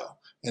as we go.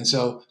 And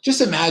so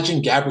just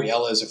imagine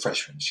Gabriella as a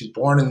freshman. She's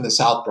born in the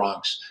South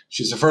Bronx.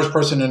 She's the first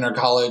person in her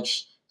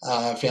college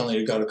family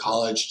to go to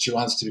college. She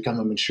wants to become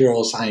a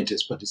material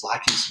scientist, but is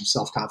lacking some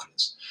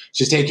self-confidence.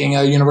 She's taking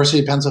a University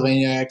of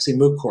Pennsylvania actually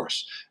MOOC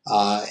course.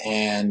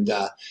 And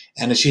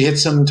as she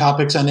hits some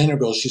topics on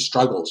integrals, she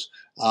struggles.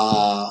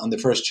 on the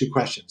first 2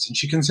 questions. And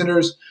she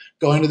considers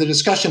going to the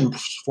discussion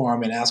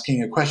forum and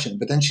asking a question.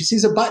 But then she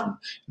sees a button.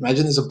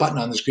 Imagine there's a button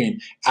on the screen.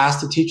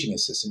 Ask the teaching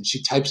assistant.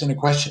 She types in a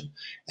question.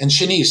 And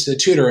Shanice, the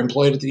tutor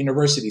employed at the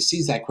university,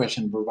 sees that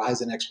question and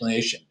provides an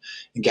explanation.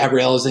 And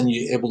Gabrielle is then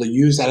able to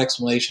use that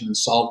explanation and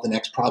solve the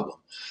next problem.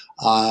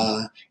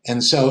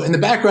 And so in the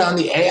background,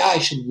 the AI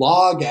should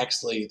log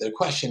actually the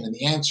question and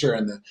the answer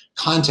and the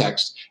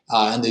context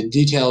and the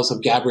details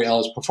of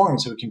Gabrielle's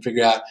performance, so we can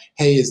figure out,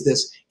 hey, is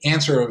this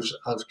answer of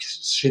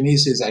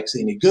Shanice's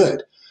actually any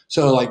good?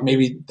 So like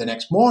maybe the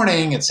next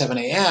morning at 7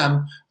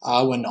 a.m.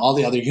 When all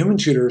the other human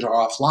tutors are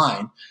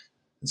offline,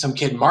 and some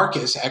kid,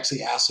 Marcus,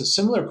 actually asks a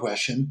similar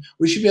question,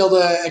 we should be able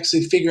to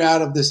actually figure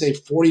out of the, say,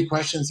 40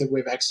 questions that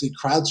we've actually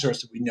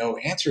crowdsourced that we know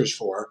answers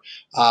for,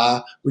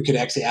 we could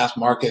actually ask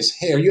Marcus,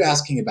 hey, are you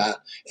asking about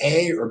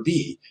A or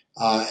B?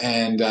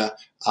 And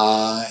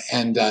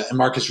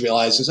Marcus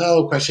realizes,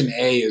 oh, question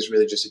A is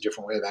really just a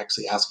different way of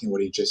actually asking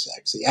what he just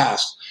actually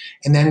asked.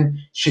 And then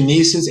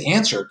Shanice's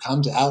answer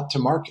comes out to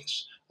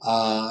Marcus.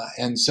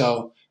 And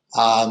so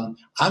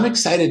I'm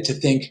excited to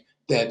think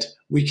that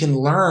we can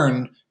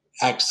learn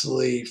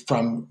actually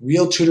from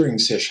real tutoring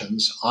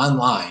sessions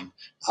online.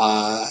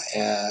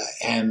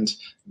 And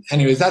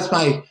anyways, that's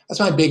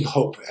my big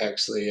hope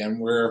actually. And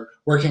we're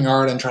working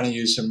hard on trying to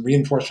use some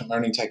reinforcement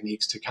learning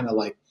techniques to kind of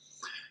like,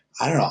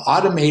 I don't know,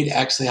 automate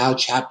actually how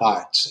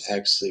chatbots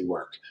actually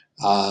work.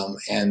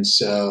 And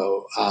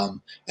so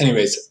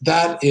anyways,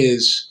 that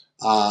is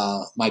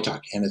my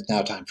talk, and it's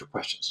now time for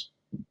questions.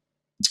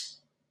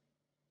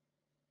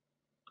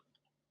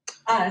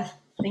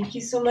 Thank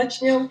you so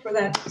much, Neil, for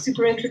that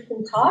super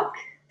interesting talk.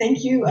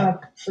 Thank you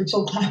for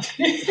chill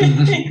clapping.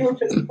 Thank you for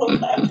chill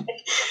clapping.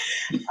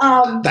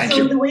 Thank so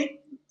you. The way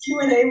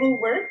Q&A will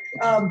work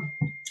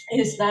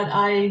is that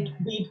I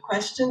read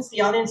questions. The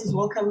audience is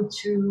welcome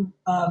to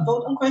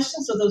vote on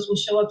questions, so those will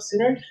show up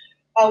sooner.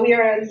 We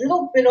are a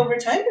little bit over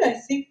time, but I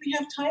think we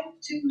have time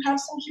to have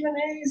some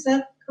Q&A. Is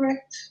that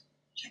correct?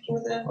 Checking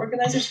with the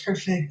organizers.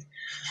 Perfect.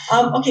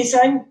 Okay, so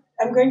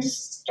I'm going to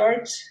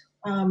start.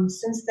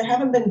 Since there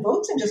haven't been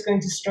votes, I'm just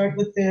going to start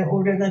with the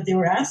order that they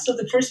were asked. So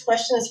the first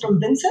question is from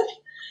Vincent.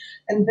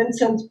 And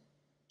Vincent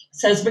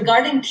says,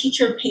 regarding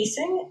teacher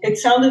pacing, it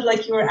sounded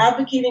like you were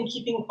advocating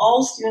keeping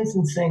all students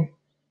in sync.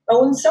 But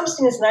when some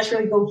students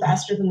naturally go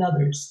faster than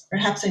others,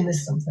 perhaps I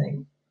missed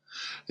something.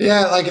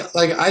 Yeah,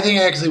 like I think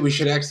actually we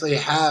should actually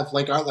have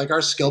like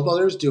our skill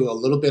builders do a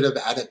little bit of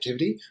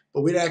adaptivity,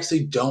 but we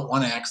actually don't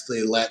want to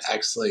actually let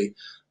actually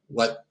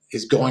what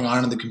is going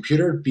on in the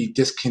computer be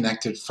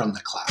disconnected from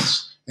the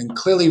class. And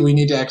clearly we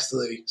need to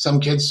actually, some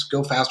kids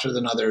go faster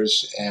than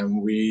others,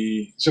 and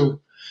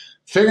so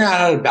figuring out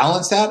how to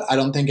balance that, I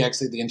don't think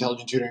actually the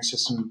intelligent tutoring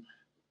system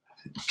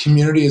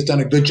community has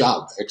done a good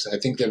job. I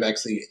think they've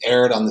actually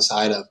erred on the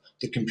side of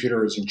the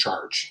computer is in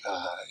charge.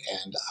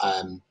 And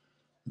I'm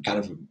kind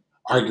of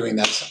arguing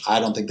I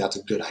don't think that's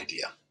a good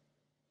idea.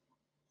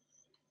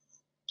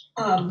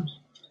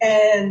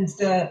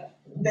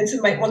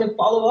 Vincent might want to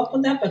follow up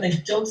on that, but I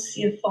don't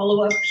see a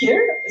follow-up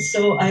here.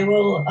 So I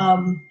will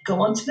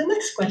go on to the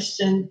next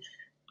question.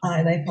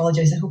 And I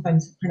apologize, I hope I'm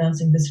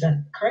pronouncing this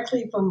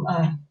correctly, from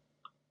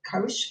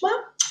Karishma,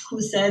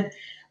 who said,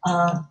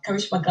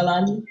 Karishma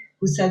Galani,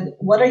 who said,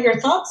 what are your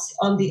thoughts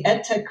on the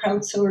EdTech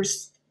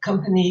crowdsourced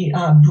company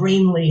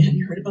Brainly? Have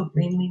you heard about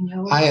Brainly,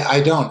 Neil?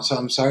 I don't, so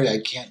I'm sorry, I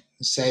can't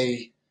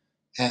say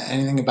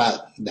anything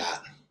about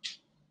that.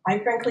 I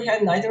frankly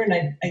hadn't either, and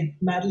I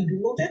madly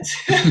Googled it.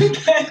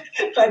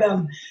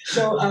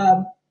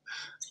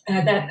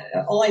 That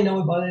all I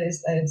know about it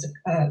is that it's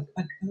a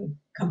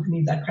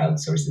company that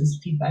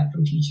crowdsources feedback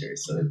from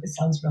teachers, so it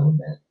sounds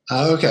relevant.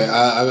 Okay,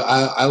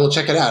 I will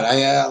check it out.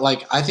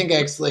 I think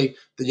actually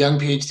the young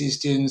PhD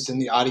students in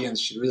the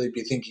audience should really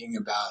be thinking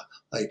about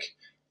like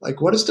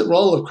what is the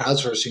role of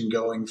crowdsourcing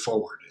going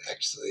forward.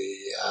 Actually,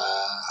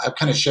 I've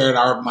kind of shared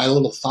my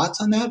little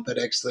thoughts on that, but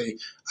actually,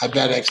 I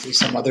bet actually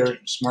some other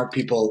smart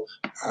people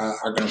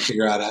are going to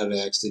figure out how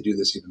to actually do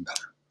this even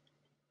better.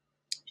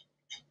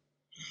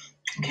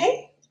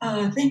 Okay,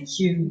 thank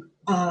you.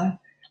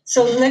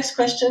 So the next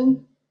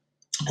question,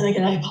 and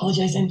again, I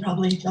apologize, I'm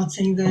probably not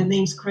saying the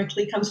names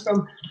correctly, comes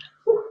from,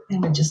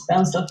 and it just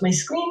bounced off my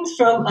screen,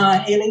 from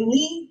Hailing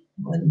Lee.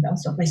 Well, it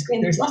bounced off my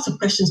screen. There's lots of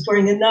questions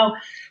pouring in now.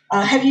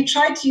 Have you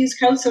tried to use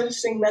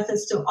crowdsourcing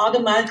methods to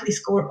automatically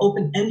score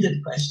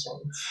open-ended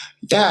questions?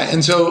 Yeah,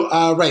 and so,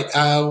 right,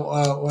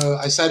 well,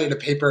 I cited a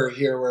paper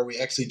here where we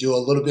actually do a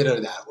little bit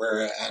of that,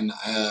 and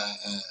I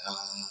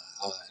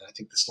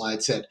think the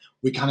slide said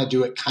we kind of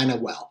do it kind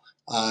of well.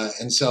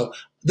 And so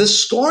the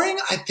scoring,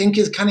 I think,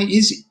 is kind of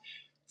easy.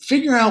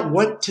 Figuring out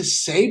what to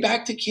say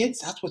back to kids,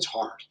 that's what's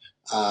hard.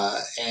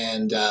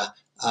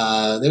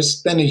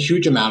 There's been a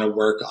huge amount of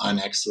work on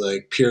actually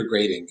like peer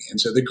grading. And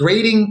so the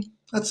grading,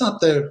 I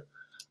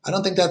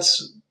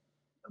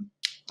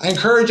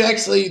encourage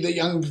actually the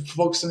young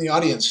folks in the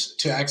audience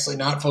to actually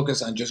not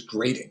focus on just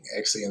grading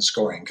actually and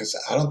scoring, because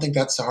I don't think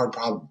that's the hard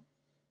problem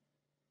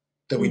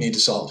that we need to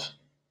solve.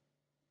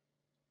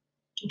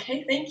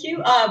 Okay, thank you.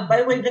 By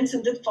the way,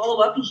 Vincent did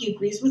follow up. He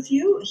agrees with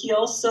you. He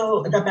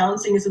also, that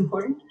balancing is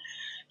important.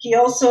 He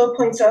also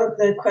points out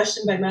the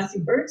question by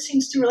Matthew Bird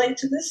seems to relate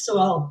to this, so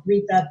I'll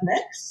read that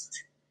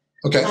next.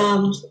 Okay.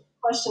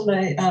 Question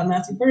by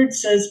Matthew Bird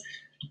says,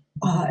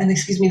 and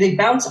excuse me, they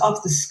bounce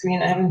off the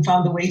screen. I haven't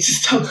found a way to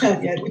stop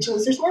that yet, which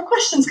means there's more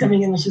questions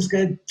coming in, which is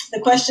good. The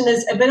question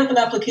is a bit of an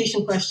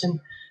application question.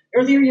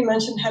 Earlier you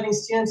mentioned having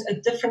students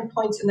at different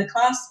points in the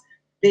class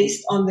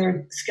based on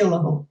their skill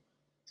level.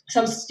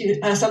 Some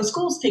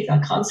schools take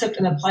that concept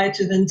and apply it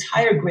to the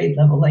entire grade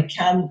level, like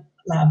Can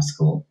Lab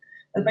School.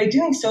 But by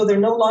doing so, they're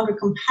no longer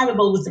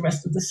compatible with the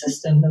rest of the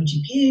system. No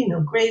GPA,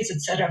 no grades,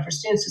 etc., for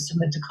students to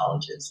submit to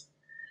colleges.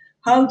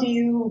 How do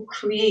you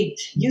create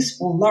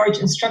useful, large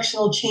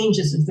instructional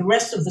changes if the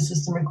rest of the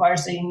system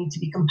requires that you need to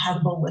be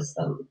compatible with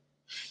them?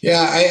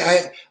 Yeah,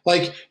 I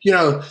like, you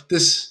know,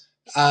 this,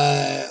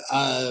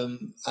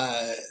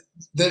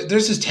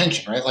 there's this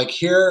tension, right? Like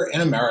here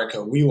in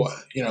America,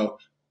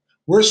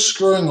 we're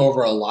screwing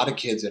over a lot of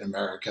kids in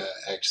America,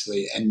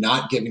 actually, and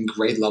not giving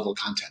grade level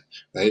content,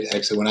 right?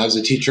 Actually, when I was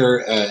a teacher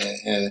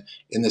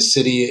in the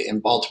city in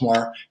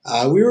Baltimore,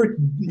 we were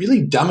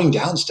really dumbing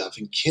down stuff,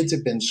 and kids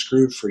have been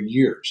screwed for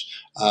years,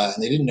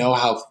 and they didn't know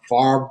how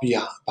far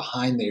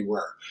behind they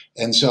were.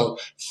 And so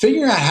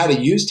figuring out how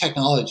to use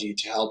technology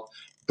to help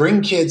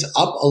bring kids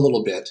up a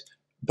little bit,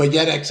 but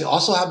yet actually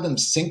also have them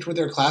synced with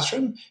their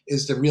classroom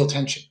is the real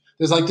tension.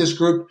 There's like this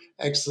group,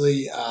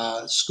 actually,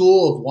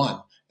 School of One,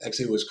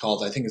 actually it was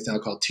called, I think it's now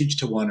called Teach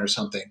to One or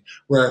something,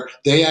 where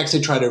they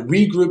actually try to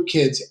regroup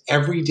kids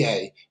every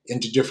day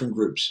into different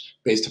groups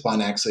based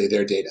upon actually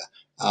their data.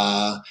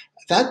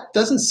 That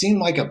doesn't seem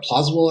like a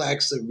plausible,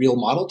 actually real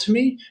model to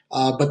me,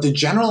 but the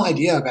general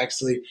idea of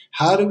actually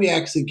how do we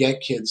actually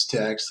get kids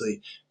to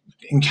actually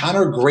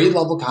encounter grade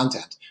level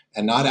content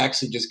and not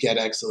actually just get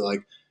actually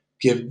like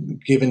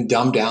given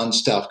dumbed down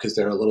stuff because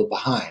they're a little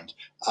behind,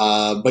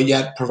 but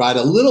yet provide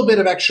a little bit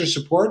of extra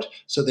support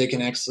so they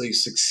can actually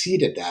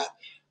succeed at that.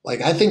 Like,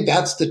 I think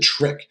that's the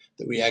trick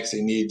that we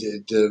actually need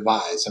to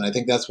devise. And I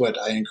think that's what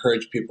I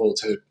encourage people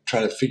to try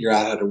to figure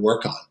out how to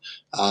work on.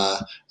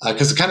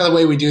 Because kind of the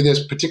way we do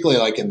this, particularly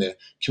like in the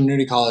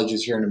community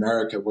colleges here in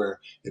America, where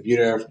if you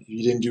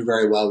didn't do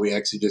very well, we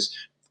actually just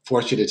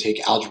force you to take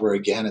algebra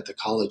again at the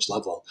college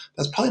level.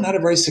 That's probably not a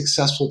very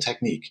successful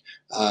technique.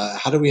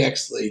 How do we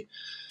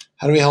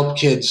help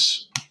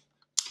kids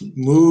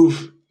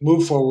move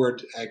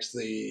forward,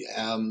 actually?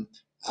 And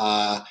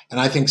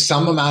I think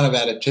some amount of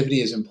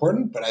adaptivity is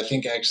important, but I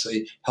think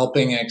actually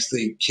helping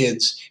actually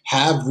kids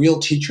have real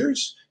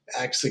teachers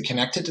actually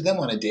connected to them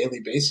on a daily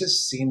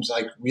basis seems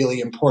like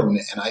really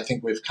important. And I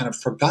think we've kind of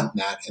forgotten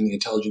that in the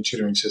intelligent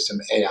tutoring system,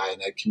 AI,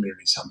 and ed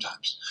community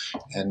sometimes.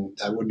 And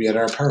that would be at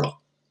our peril.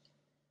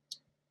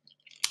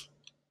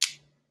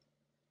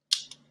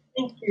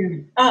 Thank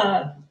you.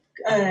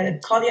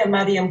 Claudia and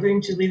Maddie, I'm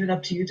going to leave it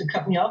up to you to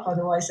cut me off.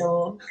 Otherwise, I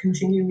will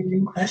continue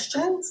reading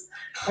questions.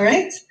 All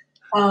right.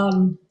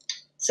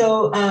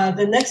 So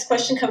the next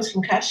question comes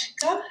from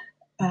Kashika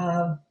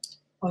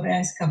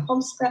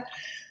Pomska.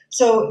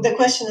 So the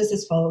question is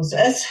as follows.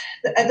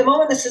 At the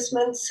moment,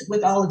 assessments,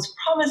 with all its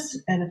promise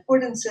and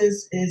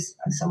affordances, is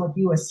somewhat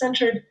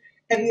US-centered.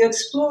 Have you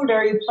explored, or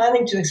are you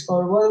planning to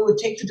explore, what it would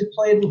take to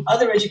deploy it in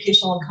other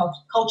educational and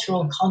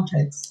cultural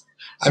contexts?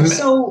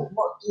 So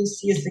what do you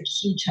see as the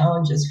key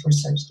challenges for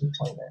such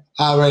deployment?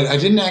 Right. I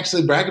didn't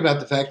actually brag about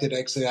the fact that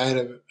actually I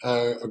had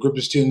a group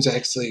of students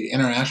actually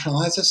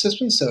internationalize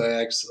assessments. So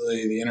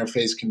actually the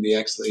interface can be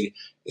actually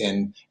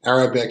in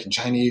Arabic and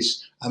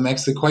Chinese. I'm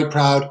actually quite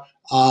proud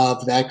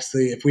of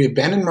actually, if we had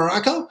been in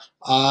Morocco,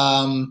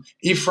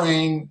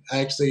 Ephraim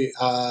actually,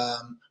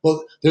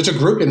 well, there's a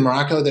group in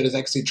Morocco that has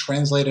actually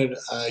translated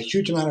a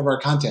huge amount of our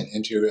content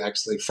into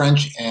actually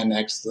French and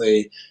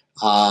actually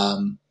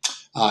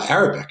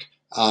Arabic.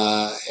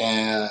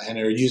 And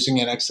are using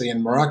it actually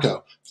in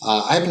Morocco.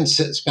 I haven't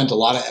spent a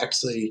lot of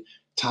actually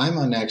time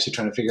on actually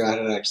trying to figure out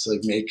how to actually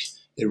make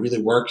it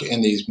really work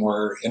in these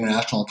more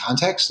international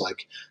contexts.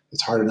 Like,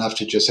 it's hard enough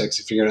to just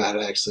actually figure out how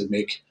to actually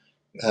make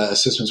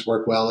assessments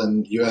work well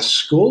in U.S.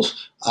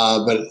 schools.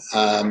 But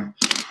I'm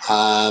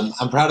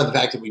proud of the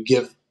fact that we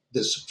give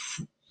this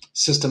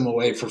system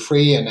away for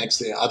free, and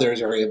actually others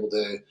are able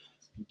to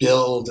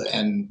build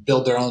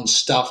their own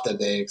stuff that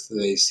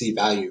they see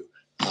value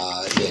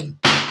in.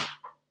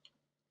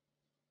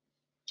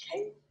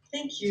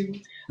 Thank you.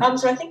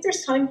 So I think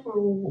there's time for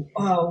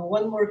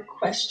one more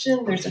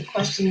question. There's a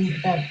question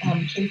that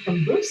came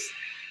from Bruce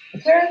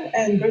McLaren,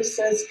 and Bruce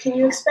says, can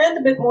you expand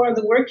a bit more on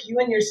the work you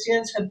and your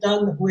students have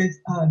done with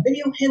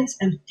video hints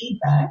and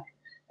feedback,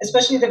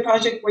 especially the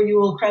project where you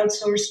will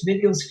crowdsource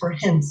videos for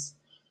hints?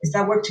 Is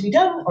that work to be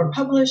done or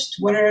published?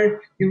 What are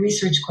your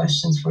research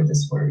questions for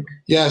this work?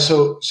 Yeah,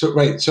 so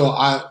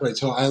I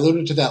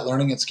alluded to that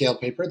learning at scale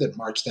paper that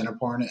Mark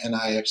Stenneporn and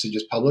I actually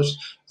just published.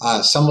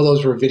 Some of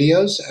those were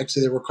videos,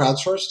 actually, that were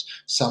crowdsourced.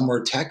 Some were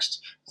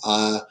text.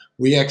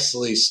 We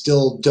actually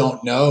still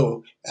don't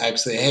know,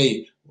 actually,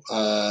 hey,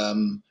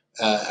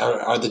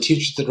 are the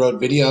teachers that wrote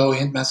video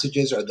hint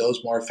messages, are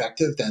those more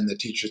effective than the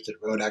teachers that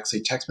wrote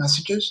actually text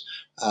messages?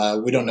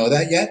 We don't know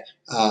that yet.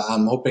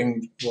 I'm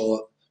hoping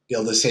we'll be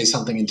able to say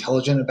something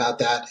intelligent about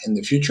that in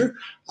the future.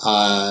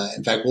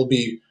 In fact,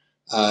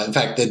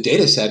 the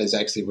data set is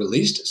actually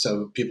released,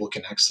 so people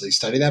can actually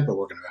study that, but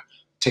we're going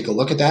to take a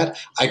look at that.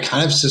 I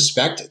kind of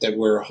suspect that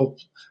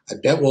I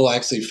bet we'll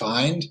actually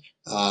find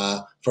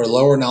for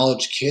lower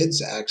knowledge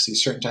kids, actually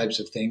certain types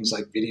of things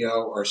like video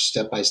or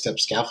step-by-step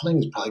scaffolding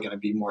is probably going to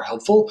be more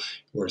helpful,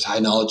 whereas high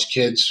knowledge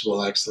kids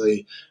will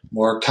actually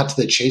more cut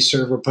to the chase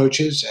sort of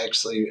approaches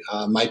actually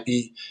might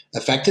be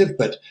effective,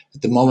 but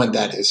at the moment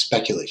that is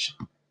speculation.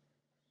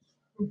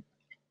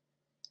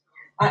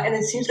 And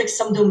it seems like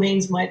some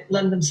domains might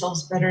lend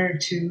themselves better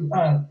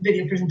to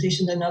video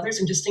presentation than others.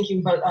 I'm just thinking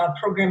about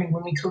programming.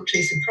 When we code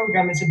trace a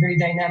program, it's a very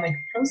dynamic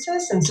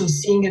process. And so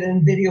seeing it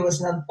in video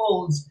as it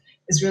unfolds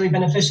is really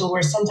beneficial,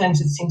 where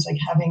sometimes it seems like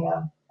having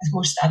a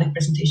more static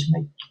presentation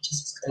might be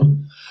just as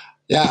good.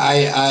 Yeah, I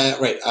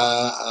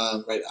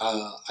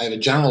have a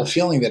general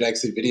feeling that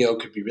actually video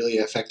could be really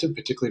effective,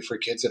 particularly for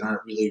kids that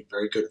aren't really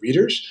very good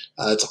readers.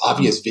 It's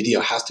obvious video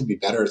has to be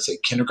better at, say,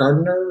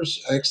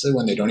 kindergartners, actually,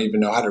 when they don't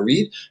even know how to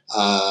read.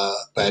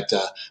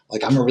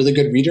 Like I'm a really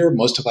good reader.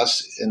 Most of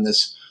us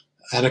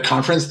at a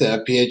conference that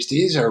have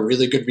PhDs are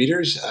really good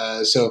readers.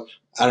 So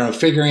I don't know,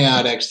 figuring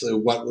out actually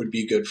what would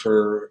be good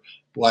for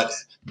what.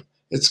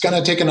 It's going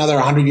to take another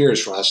 100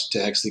 years for us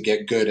to actually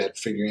get good at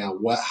figuring out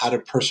how to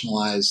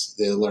personalize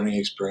the learning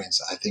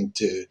experience, I think,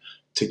 to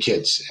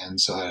kids. And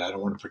so I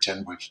don't want to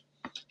pretend we've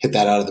hit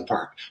that out of the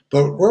park,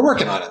 but we're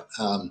working on it.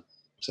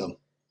 So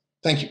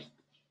thank you.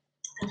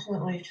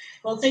 Definitely.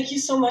 Well, thank you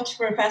so much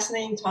for a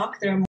fascinating talk. There are